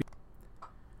seem to feel.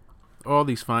 All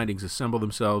these findings assemble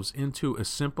themselves into a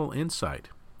simple insight.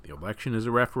 The election is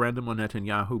a referendum on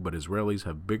Netanyahu, but Israelis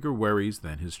have bigger worries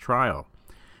than his trial.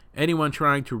 Anyone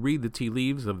trying to read the tea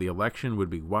leaves of the election would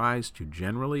be wise to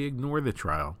generally ignore the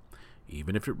trial,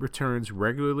 even if it returns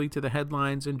regularly to the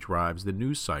headlines and drives the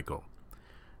news cycle.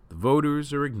 The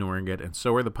voters are ignoring it, and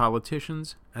so are the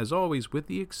politicians, as always with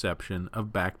the exception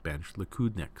of backbench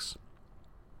Likudniks.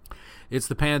 It's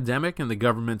the pandemic and the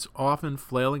government's often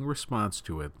flailing response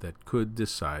to it that could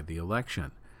decide the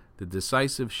election. The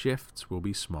decisive shifts will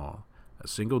be small. A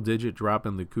single-digit drop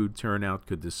in Likud turnout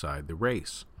could decide the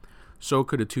race. So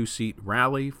could a two-seat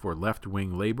rally for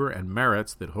left-wing labor and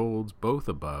Meretz that holds both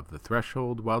above the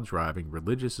threshold while driving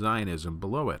religious Zionism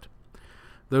below it.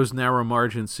 Those narrow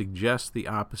margins suggest the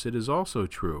opposite is also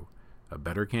true. A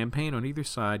better campaign on either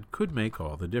side could make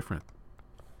all the difference.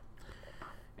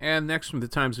 And next from the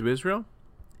Times of Israel,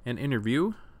 an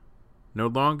interview. No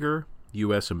longer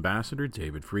U.S. Ambassador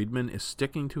David Friedman is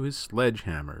sticking to his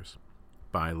sledgehammers,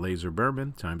 by Lazer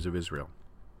Berman, Times of Israel.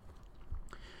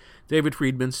 David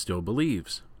Friedman still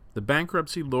believes. The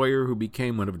bankruptcy lawyer who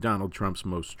became one of Donald Trump's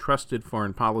most trusted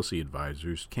foreign policy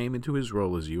advisors came into his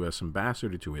role as U.S.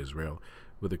 Ambassador to Israel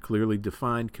with a clearly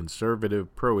defined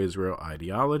conservative pro-Israel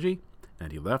ideology,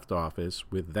 and he left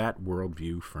office with that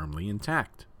worldview firmly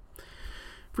intact.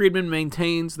 Friedman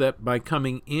maintains that by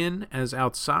coming in as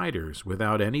outsiders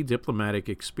without any diplomatic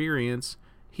experience,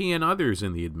 he and others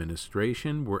in the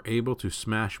administration were able to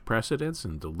smash precedents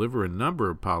and deliver a number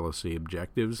of policy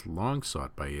objectives long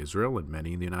sought by Israel and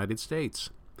many in the United States.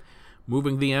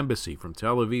 Moving the embassy from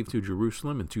Tel Aviv to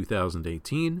Jerusalem in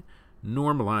 2018,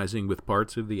 normalizing with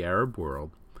parts of the Arab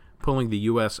world, pulling the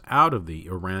U.S. out of the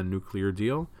Iran nuclear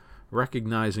deal,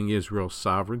 recognizing Israel's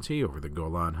sovereignty over the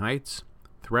Golan Heights,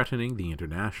 threatening the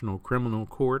International Criminal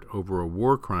Court over a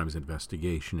war crimes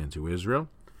investigation into Israel,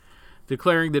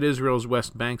 declaring that Israel's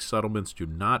West Bank settlements do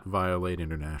not violate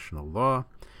international law,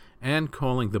 and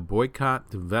calling the boycott,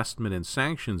 divestment, and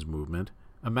sanctions movement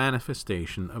a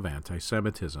manifestation of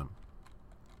anti-Semitism.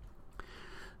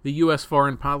 The U.S.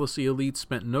 foreign policy elites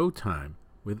spent no time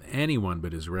with anyone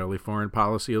but Israeli foreign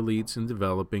policy elites in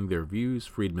developing their views,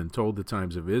 Friedman told the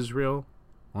Times of Israel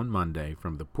on Monday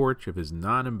from the porch of his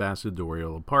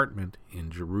non-ambassadorial apartment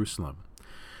in Jerusalem.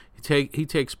 He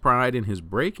takes pride in his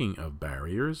breaking of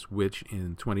barriers, which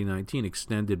in 2019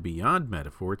 extended beyond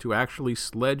metaphor to actually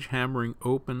sledgehammering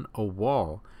open a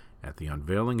wall at the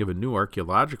unveiling of a new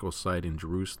archaeological site in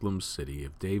Jerusalem's City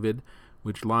of David,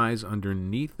 which lies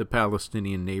underneath the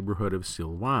Palestinian neighborhood of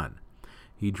Silwan.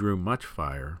 He drew much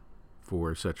fire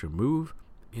for such a move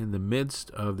in the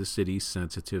midst of the city's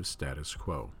sensitive status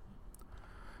quo.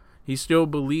 He still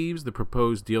believes the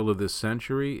proposed deal of this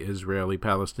century,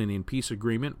 Israeli-Palestinian peace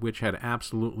agreement, which had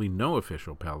absolutely no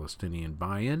official Palestinian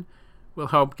buy-in, will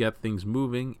help get things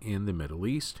moving in the Middle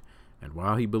East. And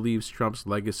while he believes Trump's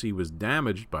legacy was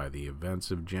damaged by the events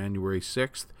of January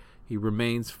 6th, he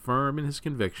remains firm in his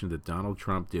conviction that Donald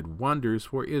Trump did wonders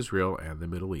for Israel and the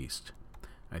Middle East.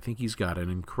 I think he's got an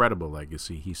incredible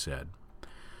legacy, he said.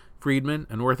 Friedman,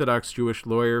 an Orthodox Jewish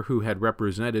lawyer who had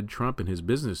represented Trump in his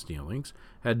business dealings,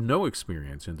 had no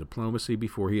experience in diplomacy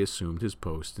before he assumed his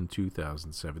post in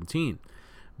 2017.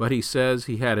 But he says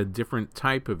he had a different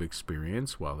type of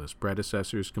experience, while his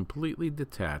predecessors completely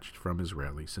detached from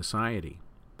Israeli society.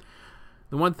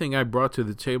 The one thing I brought to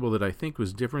the table that I think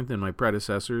was different than my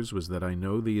predecessors was that I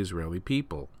know the Israeli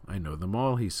people. I know them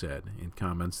all, he said, in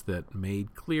comments that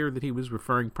made clear that he was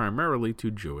referring primarily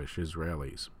to Jewish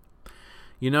Israelis.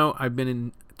 You know, I've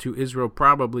been to Israel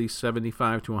probably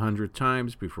 75 to 100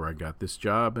 times before I got this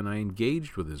job, and I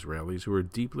engaged with Israelis who are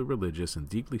deeply religious and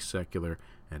deeply secular,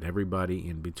 and everybody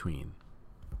in between.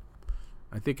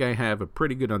 I think I have a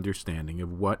pretty good understanding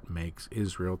of what makes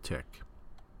Israel tick.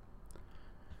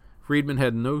 Friedman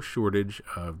had no shortage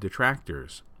of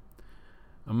detractors.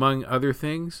 Among other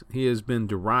things, he has been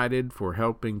derided for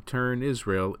helping turn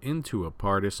Israel into a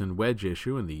partisan wedge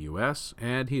issue in the U.S.,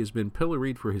 and he has been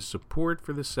pilloried for his support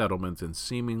for the settlement and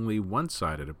seemingly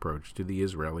one-sided approach to the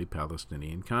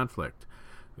Israeli-Palestinian conflict.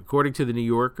 According to The New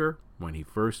Yorker, when he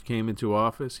first came into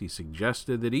office, he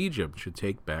suggested that Egypt should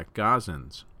take back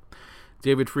Gazans.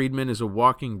 David Friedman is a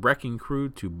walking wrecking crew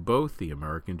to both the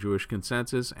American Jewish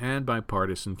consensus and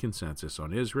bipartisan consensus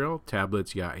on Israel,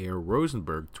 Tablet's Yair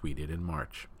Rosenberg tweeted in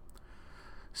March.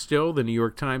 Still, the New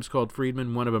York Times called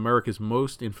Friedman one of America's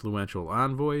most influential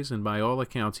envoys, and by all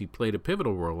accounts he played a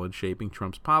pivotal role in shaping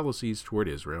Trump's policies toward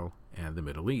Israel and the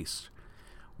Middle East.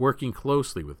 Working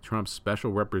closely with Trump's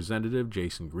special representative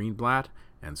Jason Greenblatt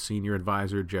and senior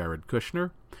advisor Jared Kushner,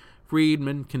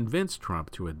 Friedman convinced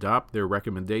Trump to adopt their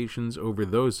recommendations over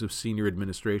those of senior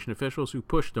administration officials who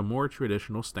pushed a more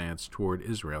traditional stance toward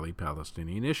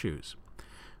Israeli-Palestinian issues.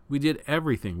 We did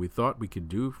everything we thought we could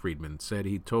do, Friedman said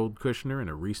he told Kushner in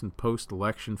a recent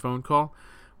post-election phone call.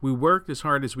 We worked as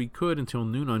hard as we could until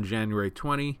noon on January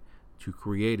 20 to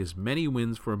create as many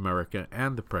wins for America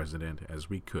and the president as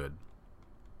we could.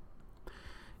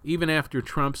 Even after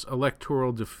Trump's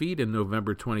electoral defeat in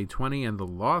November 2020 and the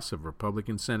loss of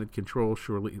Republican Senate control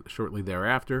shortly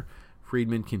thereafter,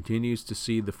 Friedman continues to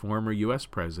see the former U.S.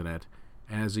 president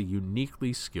as a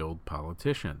uniquely skilled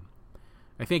politician.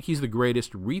 I think he's the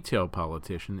greatest retail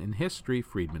politician in history,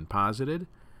 Friedman posited.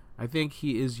 I think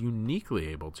he is uniquely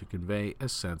able to convey a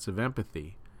sense of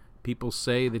empathy. People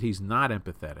say that he's not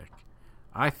empathetic.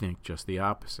 I think just the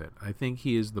opposite. I think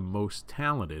he is the most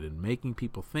talented in making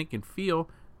people think and feel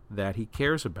that he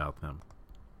cares about them.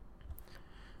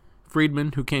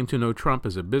 Friedman, who came to know Trump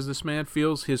as a businessman,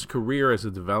 feels his career as a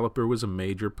developer was a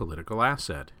major political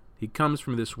asset. He comes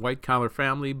from this white-collar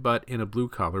family, but in a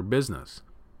blue-collar business.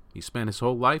 He spent his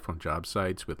whole life on job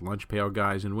sites with lunch pail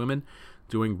guys and women,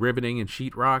 doing riveting and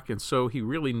sheetrock, and so he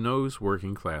really knows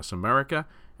working-class America,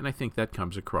 and I think that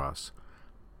comes across.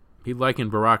 He likened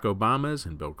Barack Obama's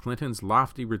and Bill Clinton's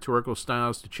lofty rhetorical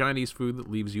styles to Chinese food that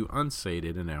leaves you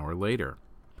unsated an hour later.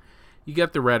 You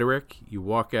get the rhetoric, you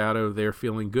walk out of there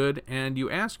feeling good, and you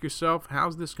ask yourself,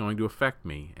 how's this going to affect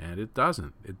me? And it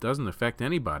doesn't. It doesn't affect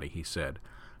anybody, he said.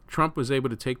 Trump was able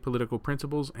to take political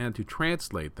principles and to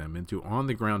translate them into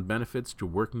on-the-ground benefits to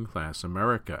working-class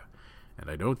America. And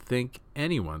I don't think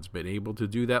anyone's been able to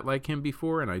do that like him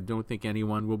before, and I don't think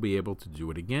anyone will be able to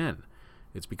do it again.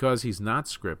 It's because he's not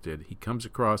scripted. He comes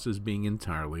across as being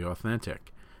entirely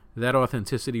authentic. That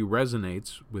authenticity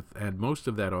resonates with, and most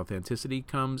of that authenticity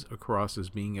comes across as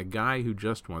being a guy who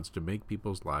just wants to make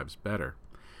people's lives better.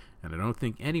 And I don't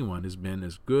think anyone has been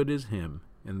as good as him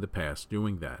in the past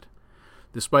doing that.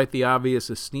 Despite the obvious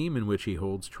esteem in which he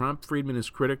holds Trump, Friedman is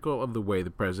critical of the way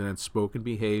the president spoke and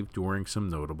behaved during some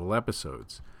notable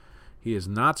episodes. He has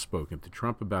not spoken to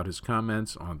Trump about his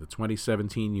comments on the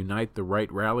 2017 Unite the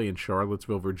Right rally in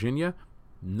Charlottesville, Virginia,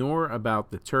 nor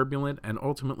about the turbulent and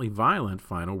ultimately violent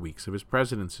final weeks of his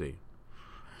presidency.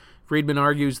 Friedman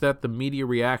argues that the media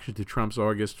reaction to Trump's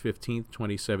August 15,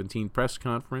 2017 press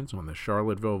conference on the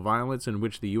Charlottesville violence, in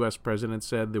which the U.S. president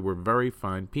said there were very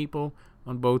fine people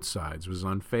on both sides, was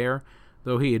unfair,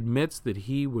 though he admits that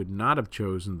he would not have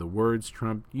chosen the words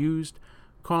Trump used,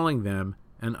 calling them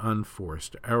an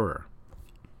unforced error.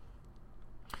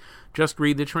 Just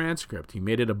read the transcript. He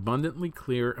made it abundantly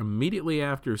clear immediately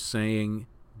after saying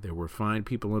there were fine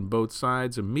people on both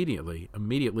sides. Immediately,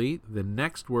 the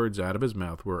next words out of his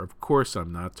mouth were, "Of course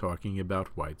I'm not talking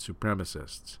about white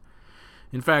supremacists."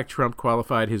 In fact, Trump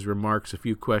qualified his remarks a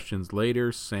few questions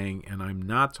later, saying, "And I'm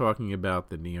not talking about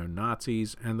the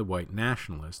neo-Nazis and the white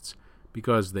nationalists,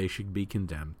 because they should be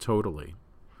condemned totally."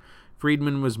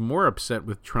 Friedman was more upset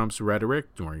with Trump's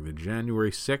rhetoric during the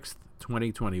January 6,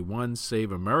 2021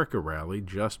 Save America rally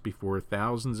just before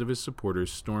thousands of his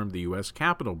supporters stormed the U.S.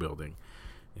 Capitol building,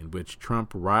 in which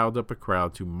Trump riled up a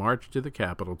crowd to march to the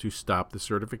Capitol to stop the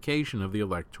certification of the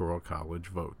Electoral College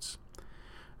votes.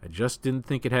 "I just didn't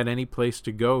think it had any place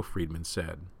to go," Friedman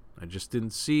said. "I just didn't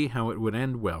see how it would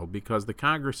end well because the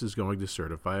Congress is going to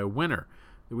certify a winner.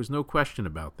 There was no question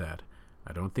about that.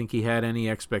 I don't think he had any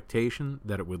expectation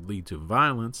that it would lead to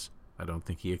violence. I don't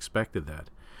think he expected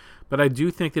that. But I do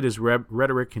think that his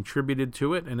rhetoric contributed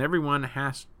to it, and everyone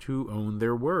has to own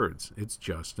their words. It's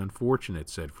just unfortunate,"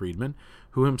 said Friedman,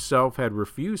 who himself had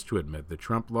refused to admit that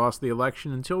Trump lost the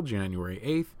election until January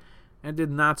 8th and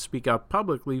did not speak out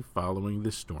publicly following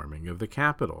the storming of the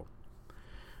Capitol.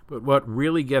 But what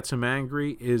really gets him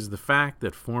angry is the fact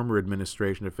that former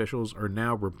administration officials are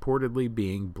now reportedly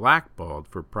being blackballed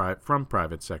from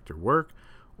private sector work,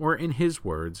 or in his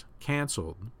words,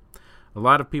 canceled. A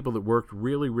lot of people that worked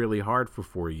really, really hard for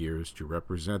 4 years to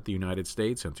represent the United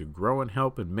States and to grow and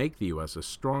help and make the U.S. a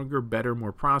stronger, better,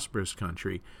 more prosperous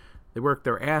country, they worked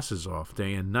their asses off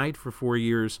day and night for 4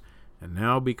 years, and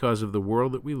now because of the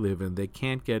world that we live in, they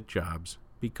can't get jobs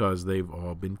because they've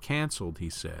all been canceled, he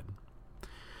said.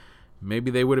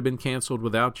 Maybe they would have been canceled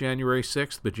without January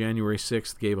 6th, but January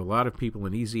 6th gave a lot of people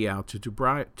an easy out to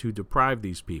deprive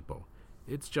these people.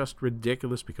 It's just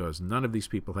ridiculous because none of these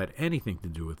people had anything to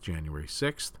do with January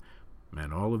 6th,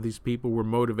 and all of these people were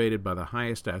motivated by the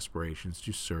highest aspirations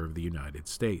to serve the United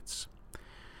States.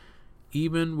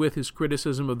 Even with his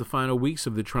criticism of the final weeks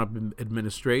of the Trump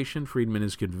administration, Friedman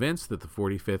is convinced that the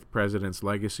 45th president's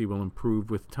legacy will improve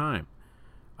with time.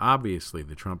 Obviously,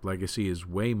 the Trump legacy is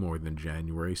way more than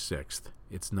January 6th.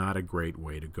 It's not a great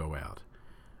way to go out.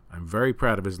 I'm very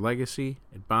proud of his legacy.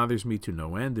 It bothers me to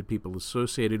no end that people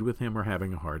associated with him are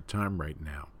having a hard time right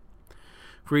now.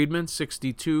 Friedman,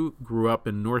 62, grew up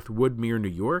in North Woodmere, New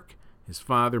York. His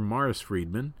father, Morris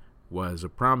Friedman, was a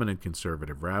prominent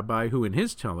conservative rabbi who, in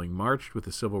his telling, marched with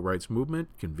the civil rights movement,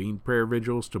 convened prayer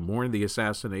vigils to mourn the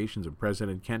assassinations of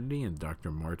President Kennedy and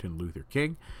Dr. Martin Luther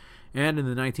King, and in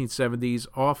the 1970s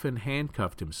often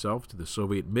handcuffed himself to the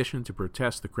Soviet mission to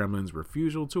protest the Kremlin's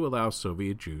refusal to allow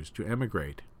Soviet Jews to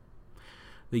emigrate.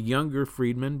 The younger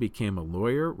Friedman became a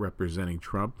lawyer representing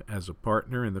Trump as a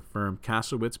partner in the firm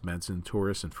Kasowitz, Benson,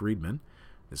 Torres, and Friedman.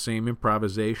 The same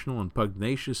improvisational and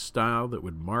pugnacious style that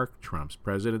would mark Trump's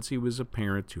presidency was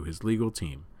apparent to his legal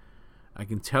team. "I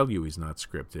can tell you he's not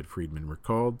scripted," Friedman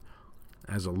recalled.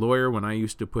 "As a lawyer, when I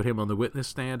used to put him on the witness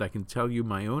stand, I can tell you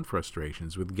my own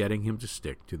frustrations with getting him to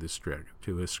stick to his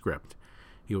script.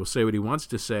 He will say what he wants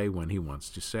to say when he wants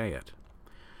to say it."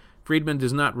 Friedman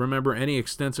does not remember any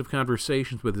extensive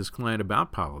conversations with his client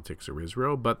about politics or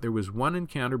Israel, but there was one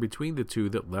encounter between the two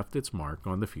that left its mark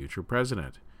on the future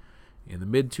president. In the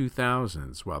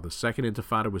mid-2000s, while the Second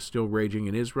Intifada was still raging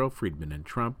in Israel, Friedman and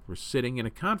Trump were sitting in a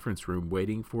conference room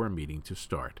waiting for a meeting to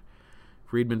start.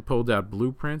 Friedman pulled out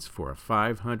blueprints for a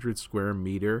 500 square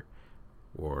meter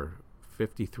or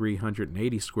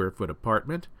 5,380 square foot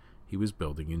apartment he was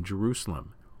building in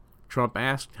Jerusalem. Trump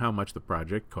asked how much the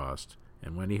project cost,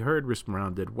 and when he heard,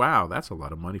 responded, "Wow, that's a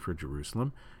lot of money for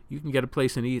Jerusalem. You can get a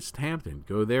place in East Hampton.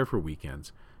 Go there for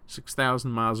weekends.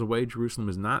 6,000 miles away, Jerusalem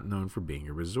is not known for being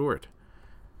a resort."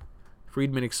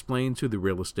 Friedman explained to the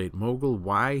real estate mogul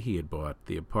why he had bought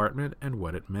the apartment and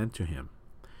what it meant to him.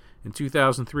 In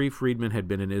 2003, Friedman had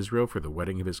been in Israel for the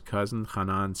wedding of his cousin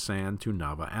Hanan Sand to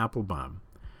Nava Applebaum.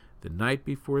 The night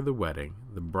before the wedding,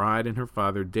 the bride and her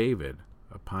father David,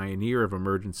 a pioneer of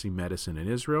emergency medicine in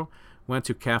Israel, went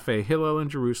to Cafe Hillel in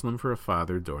Jerusalem for a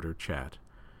father-daughter chat.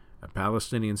 A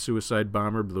Palestinian suicide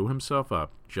bomber blew himself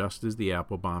up just as the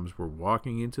Applebaums were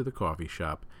walking into the coffee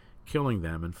shop, killing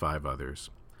them and 5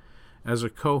 others. As a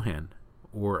Kohen,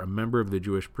 or a member of the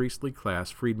Jewish priestly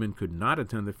class, Friedman could not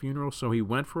attend the funeral, so he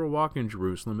went for a walk in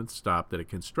Jerusalem and stopped at a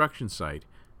construction site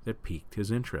that piqued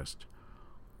his interest.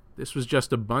 This was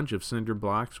just a bunch of cinder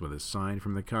blocks with a sign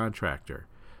from the contractor.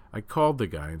 I called the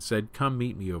guy and said, "Come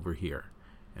meet me over here,"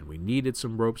 and we needed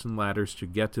some ropes and ladders to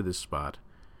get to this spot.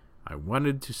 I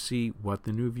wanted to see what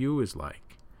the new view is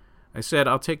like. I said,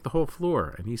 "I'll take the whole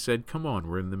floor," and he said, "Come on,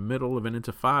 we're in the middle of an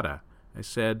intifada." I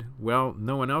said, "Well,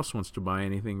 no one else wants to buy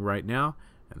anything right now,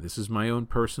 and this is my own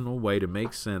personal way to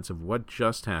make sense of what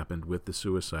just happened with the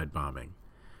suicide bombing.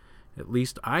 At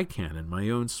least I can, in my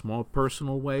own small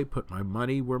personal way, put my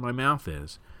money where my mouth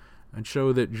is and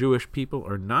show that Jewish people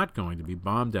are not going to be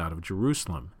bombed out of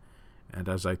Jerusalem." And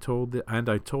I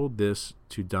told this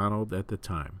to Donald at the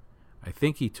time. I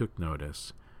think he took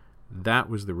notice. That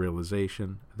was the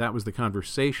realization, that was the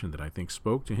conversation that I think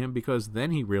spoke to him, because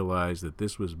then he realized that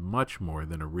this was much more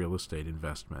than a real estate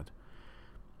investment.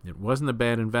 It wasn't a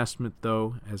bad investment,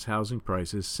 though, as housing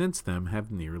prices since then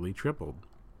have nearly tripled.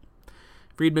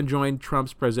 Friedman joined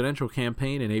Trump's presidential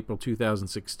campaign in April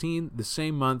 2016. The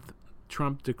same month,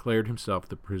 Trump declared himself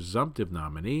the presumptive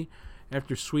nominee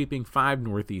after sweeping 5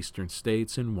 northeastern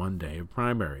states in one day of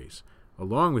primaries.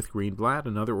 Along with Greenblatt,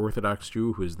 another Orthodox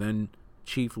Jew who was then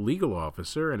chief legal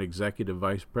officer and executive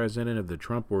vice president of the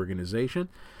Trump Organization,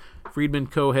 Friedman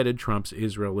co-headed Trump's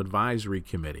Israel Advisory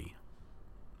Committee.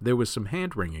 There was some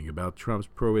hand-wringing about Trump's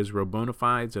pro-Israel bona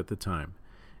fides at the time.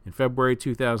 In February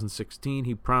 2016,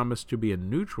 he promised to be a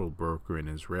neutral broker in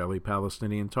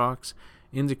Israeli-Palestinian talks,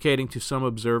 indicating to some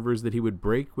observers that he would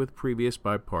break with previous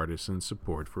bipartisan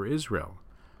support for Israel.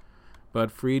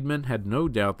 But Friedman had no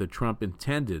doubt that Trump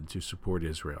intended to support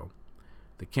Israel.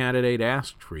 The candidate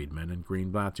asked Friedman and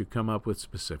Greenblatt to come up with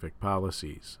specific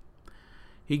policies.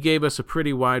 He gave us a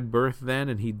pretty wide berth then,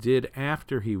 and he did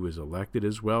after he was elected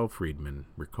as well, Friedman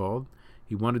recalled.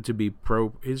 He wanted to be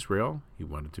pro-Israel. He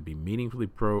wanted to be meaningfully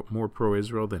more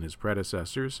pro-Israel than his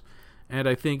predecessors, and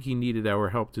I think he needed our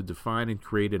help to define and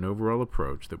create an overall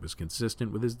approach that was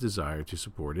consistent with his desire to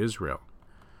support Israel.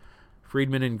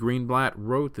 Friedman and Greenblatt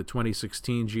wrote the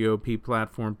 2016 GOP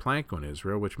platform Plank on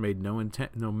Israel, which made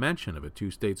no mention of a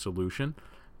two-state solution,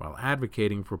 while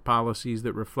advocating for policies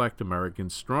that reflect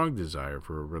Americans' strong desire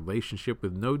for a relationship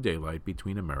with no daylight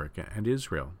between America and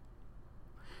Israel.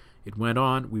 It went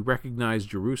on, "We recognize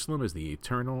Jerusalem as the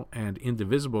eternal and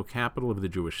indivisible capital of the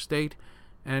Jewish state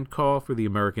and call for the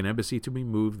American embassy to be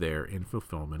moved there in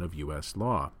fulfillment of U.S.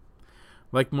 law."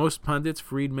 Like most pundits,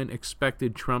 Friedman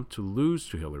expected Trump to lose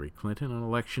to Hillary Clinton on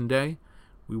Election Day.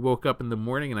 We woke up in the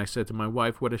morning and I said to my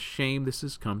wife, "What a shame this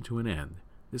has come to an end.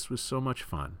 This was so much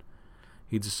fun."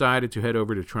 He decided to head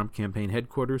over to Trump campaign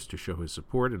headquarters to show his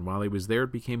support, and while he was there,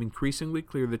 it became increasingly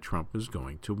clear that Trump was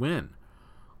going to win.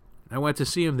 I went to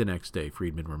see him the next day,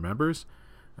 Friedman remembers.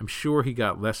 I'm sure he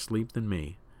got less sleep than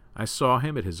me. I saw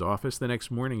him at his office the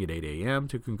next morning at 8 a.m.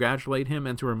 to congratulate him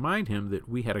and to remind him that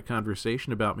we had a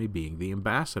conversation about me being the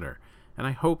ambassador, and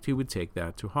I hoped he would take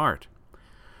that to heart.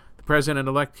 The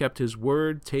president-elect kept his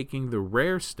word, taking the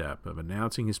rare step of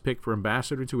announcing his pick for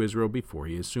ambassador to Israel before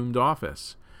he assumed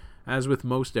office. As with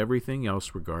most everything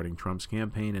else regarding Trump's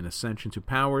campaign and ascension to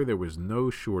power, there was no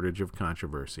shortage of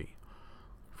controversy.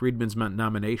 Friedman's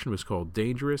nomination was called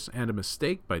dangerous and a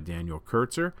mistake by Daniel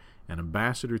Kurtzer, an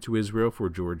ambassador to Israel for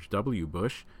George W.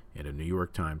 Bush, in a New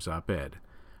York Times op-ed.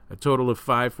 A total of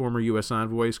 5 former U.S.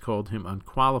 envoys called him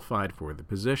unqualified for the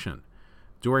position.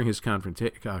 During his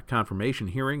confirmation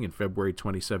hearing in February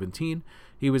 2017,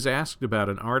 he was asked about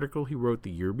an article he wrote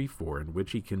the year before in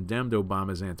which he condemned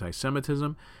Obama's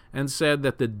anti-Semitism and said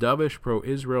that the dovish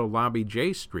pro-Israel lobby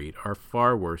J Street are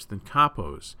far worse than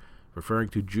capos, referring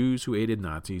to Jews who aided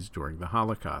Nazis during the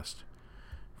Holocaust.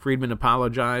 Friedman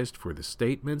apologized for the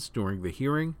statements during the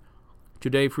hearing.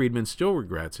 Today, Friedman still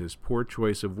regrets his poor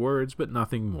choice of words, but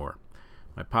nothing more.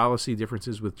 My policy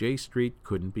differences with J Street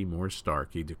couldn't be more stark,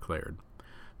 he declared.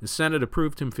 The Senate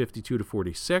approved him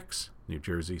 52-46. New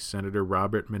Jersey Senator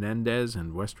Robert Menendez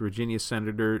and West Virginia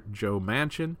Senator Joe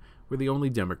Manchin were the only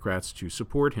Democrats to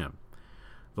support him.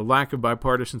 The lack of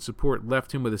bipartisan support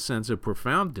left him with a sense of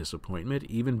profound disappointment,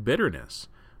 even bitterness,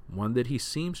 one that he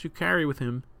seems to carry with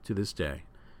him to this day.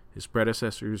 His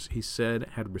predecessors, he said,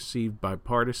 had received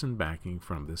bipartisan backing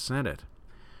from the Senate.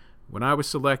 When I was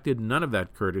selected, none of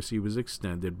that courtesy was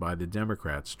extended by the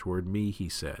Democrats toward me, he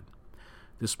said.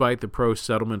 Despite the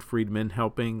pro-settlement Friedman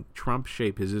helping Trump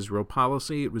shape his Israel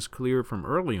policy, it was clear from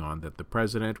early on that the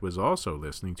president was also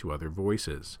listening to other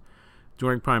voices.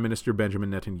 During Prime Minister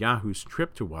Benjamin Netanyahu's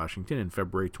trip to Washington in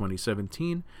February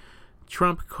 2017,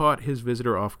 Trump caught his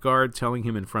visitor off guard, telling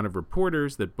him in front of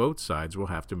reporters that both sides will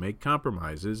have to make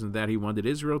compromises and that he wanted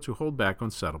Israel to hold back on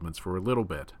settlements for a little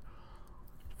bit.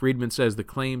 Friedman says the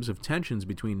claims of tensions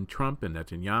between Trump and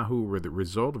Netanyahu were the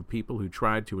result of people who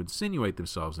tried to insinuate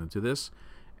themselves into this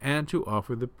and to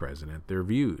offer the president their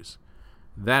views.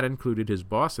 That included his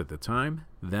boss at the time,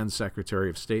 then Secretary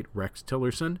of State Rex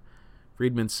Tillerson.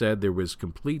 Friedman said there was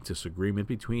complete disagreement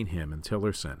between him and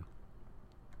Tillerson.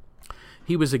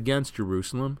 He was against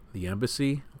Jerusalem, the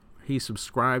embassy. He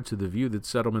subscribed to the view that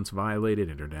settlements violated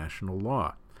international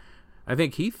law. I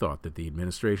think he thought that the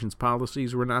administration's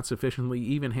policies were not sufficiently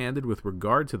even-handed with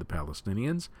regard to the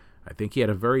Palestinians. I think he had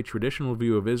a very traditional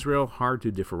view of Israel, hard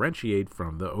to differentiate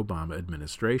from the Obama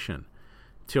administration.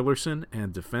 Tillerson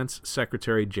and Defense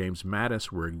Secretary James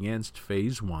Mattis were against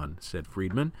Phase 1, said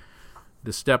Friedman,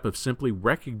 the step of simply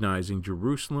recognizing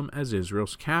Jerusalem as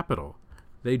Israel's capital.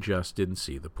 They just didn't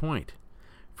see the point.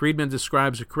 Friedman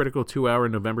describes a critical 2-hour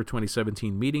November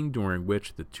 2017 meeting during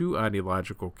which the two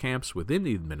ideological camps within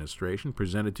the administration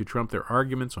presented to Trump their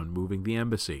arguments on moving the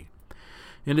embassy.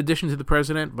 In addition to the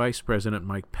president, Vice President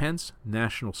Mike Pence,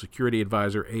 National Security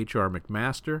Advisor H.R.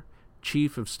 McMaster,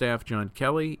 Chief of Staff John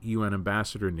Kelly, UN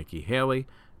Ambassador Nikki Haley,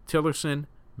 Tillerson,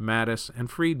 Mattis,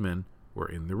 and Friedman were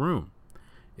in the room.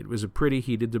 It was a pretty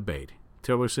heated debate.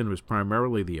 Tillerson was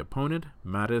primarily the opponent.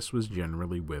 Mattis was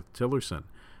generally with Tillerson.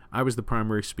 I was the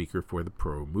primary speaker for the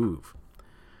pro-move.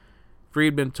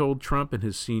 Friedman told Trump and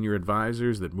his senior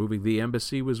advisors that moving the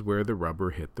embassy was where the rubber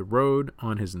hit the road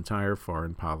on his entire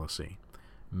foreign policy.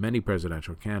 Many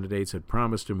presidential candidates had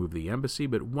promised to move the embassy,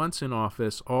 but once in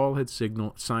office, all had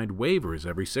signed waivers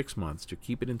every 6 months to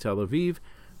keep it in Tel Aviv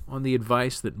on the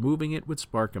advice that moving it would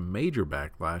spark a major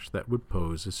backlash that would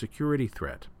pose a security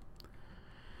threat.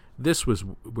 This was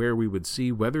where we would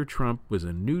see whether Trump was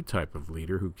a new type of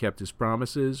leader who kept his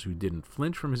promises, who didn't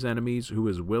flinch from his enemies, who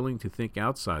was willing to think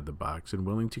outside the box and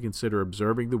willing to consider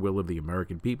observing the will of the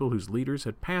American people whose leaders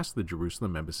had passed the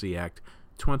Jerusalem Embassy Act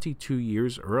 22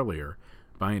 years earlier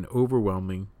by an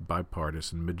overwhelming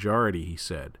bipartisan majority, he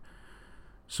said.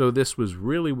 So this was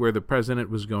really where the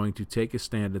president was going to take a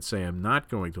stand and say, I'm not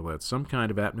going to let some kind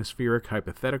of atmospheric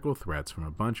hypothetical threats from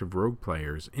a bunch of rogue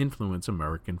players influence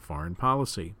American foreign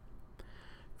policy.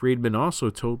 Friedman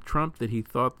also told Trump that he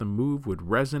thought the move would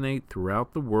resonate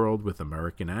throughout the world with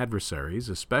American adversaries,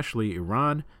 especially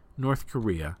Iran, North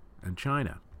Korea, and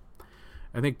China.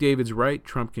 I think David's right,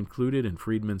 Trump concluded in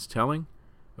Friedman's telling.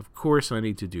 Of course I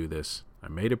need to do this. I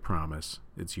made a promise.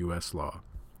 It's U.S. law.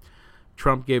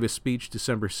 Trump gave a speech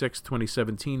December 6,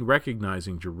 2017,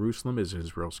 recognizing Jerusalem as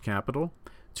Israel's capital.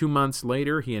 2 months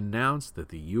later, he announced that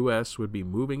the U.S. would be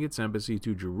moving its embassy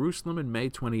to Jerusalem in May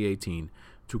 2018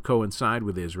 to coincide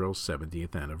with Israel's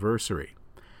 70th anniversary.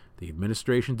 The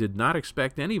administration did not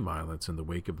expect any violence in the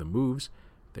wake of the moves.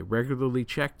 They regularly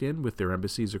checked in with their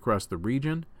embassies across the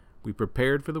region. We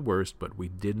prepared for the worst, but we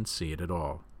didn't see it at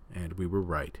all, and we were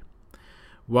right.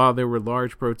 While there were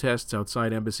large protests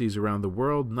outside embassies around the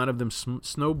world, none of them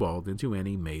snowballed into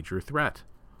any major threat.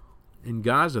 In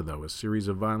Gaza, though, a series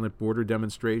of violent border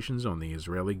demonstrations on the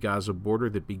Israeli-Gaza border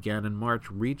that began in March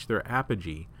reached their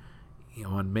apogee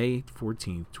on May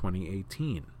 14,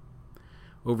 2018.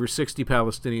 Over 60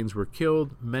 Palestinians were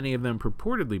killed, many of them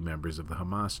purportedly members of the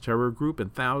Hamas terror group,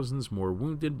 and thousands more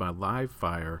wounded by live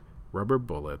fire, rubber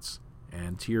bullets,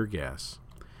 and tear gas.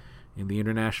 In the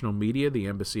international media, the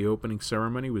embassy opening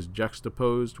ceremony was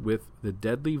juxtaposed with the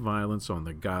deadly violence on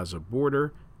the Gaza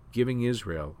border, giving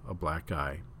Israel a black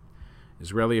eye.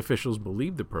 Israeli officials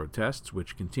believed the protests,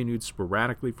 which continued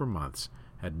sporadically for months,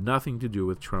 had nothing to do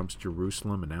with Trump's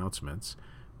Jerusalem announcements,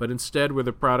 but instead were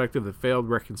the product of the failed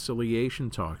reconciliation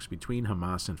talks between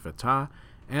Hamas and Fatah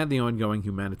and the ongoing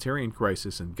humanitarian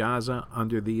crisis in Gaza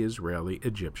under the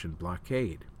Israeli-Egyptian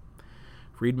blockade.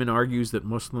 Friedman argues that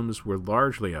Muslims were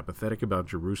largely apathetic about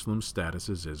Jerusalem's status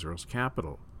as Israel's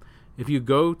capital. If you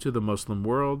go to the Muslim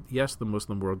world, yes, the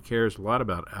Muslim world cares a lot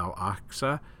about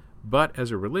Al-Aqsa, but as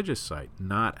a religious site,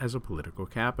 not as a political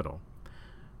capital.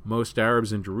 Most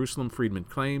Arabs in Jerusalem, Friedman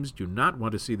claims, do not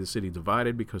want to see the city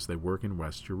divided because they work in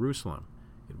West Jerusalem.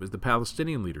 It was the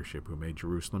Palestinian leadership who made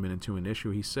Jerusalem into an issue,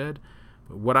 he said,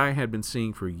 but what I had been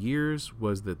seeing for years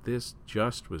was that this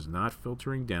just was not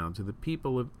filtering down to the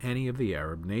people of any of the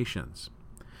Arab nations.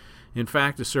 In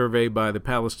fact, a survey by the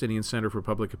Palestinian Center for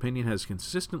Public Opinion has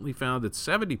consistently found that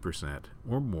 70%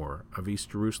 or more of East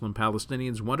Jerusalem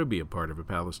Palestinians want to be a part of a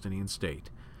Palestinian state.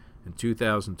 In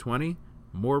 2020,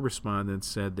 more respondents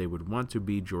said they would want to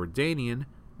be Jordanian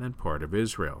than part of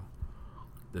Israel.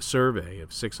 The survey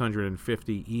of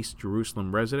 650 East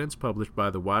Jerusalem residents published by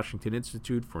the Washington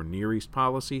Institute for Near East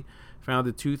Policy found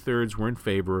that 2/3 were in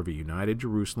favor of a united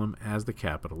Jerusalem as the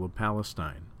capital of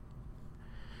Palestine.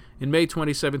 In May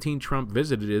 2017, Trump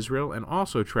visited Israel and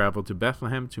also traveled to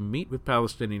Bethlehem to meet with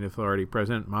Palestinian Authority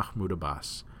President Mahmoud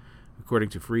Abbas. According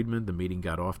to Friedman, the meeting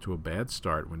got off to a bad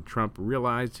start when Trump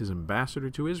realized his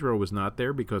ambassador to Israel was not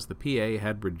there because the PA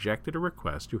had rejected a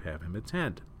request to have him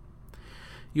attend.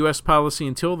 U.S. policy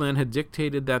until then had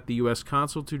dictated that the U.S.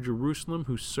 consul to Jerusalem,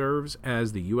 who serves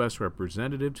as the U.S.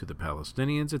 representative to the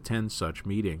Palestinians, attend such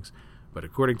meetings. But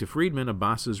according to Friedman,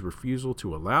 Abbas's refusal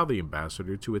to allow the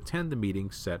ambassador to attend the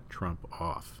meeting set Trump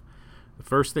off. The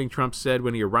first thing Trump said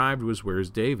when he arrived was, "Where's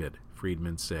David?"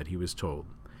 Friedman said he was told.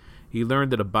 He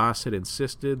learned that Abbas had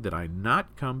insisted that I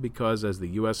not come because, as the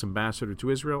U.S. ambassador to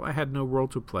Israel, I had no role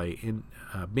to play in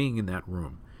being in that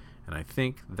room, and I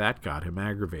think that got him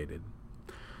aggravated.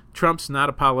 Trump's not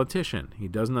a politician. He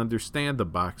doesn't understand the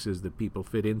boxes that people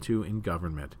fit into in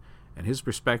government. And his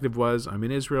perspective was, I'm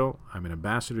in Israel, I'm an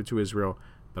ambassador to Israel,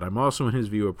 but I'm also, in his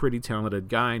view, a pretty talented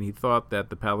guy, and he thought that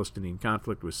the Palestinian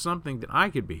conflict was something that I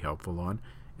could be helpful on,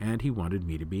 and he wanted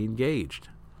me to be engaged.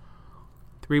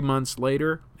 3 months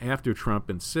later, after Trump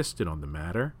insisted on the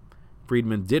matter,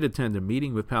 Friedman did attend a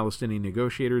meeting with Palestinian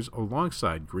negotiators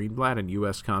alongside Greenblatt and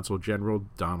U.S. Consul General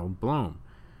Donald Blome.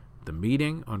 The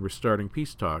meeting on restarting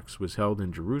peace talks was held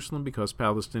in Jerusalem because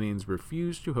Palestinians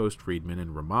refused to host Friedman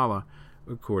in Ramallah,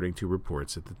 according to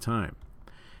reports at the time.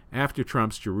 After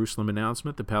Trump's Jerusalem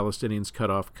announcement, the Palestinians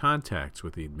cut off contacts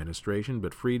with the administration,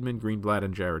 but Friedman, Greenblatt,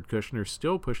 and Jared Kushner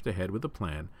still pushed ahead with a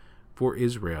plan for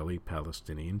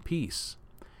Israeli-Palestinian peace.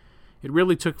 It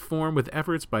really took form with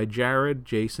efforts by Jared,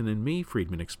 Jason, and me,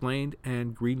 Friedman explained,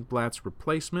 and Greenblatt's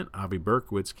replacement, Avi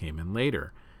Berkowitz, came in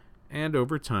later. And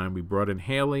over time, we brought in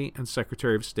Haley and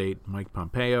Secretary of State Mike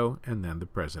Pompeo, and then the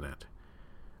President.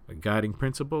 A guiding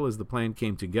principle as the plan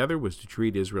came together was to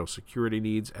treat Israel's security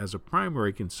needs as a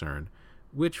primary concern,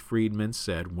 which Friedman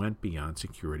said went beyond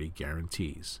security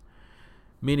guarantees.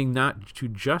 Meaning not to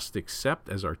just accept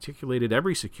as articulated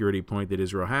every security point that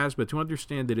Israel has, but to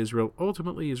understand that Israel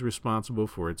ultimately is responsible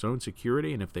for its own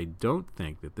security, and if they don't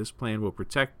think that this plan will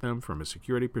protect them from a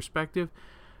security perspective,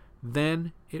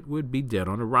 then it would be dead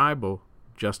on arrival,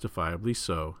 justifiably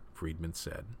so, Friedman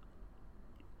said.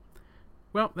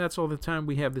 Well, that's all the time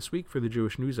we have this week for the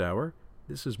Jewish News Hour.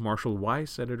 This is Marshall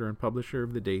Weiss, editor and publisher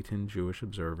of the Dayton Jewish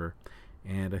Observer,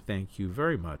 and I thank you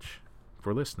very much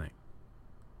for listening.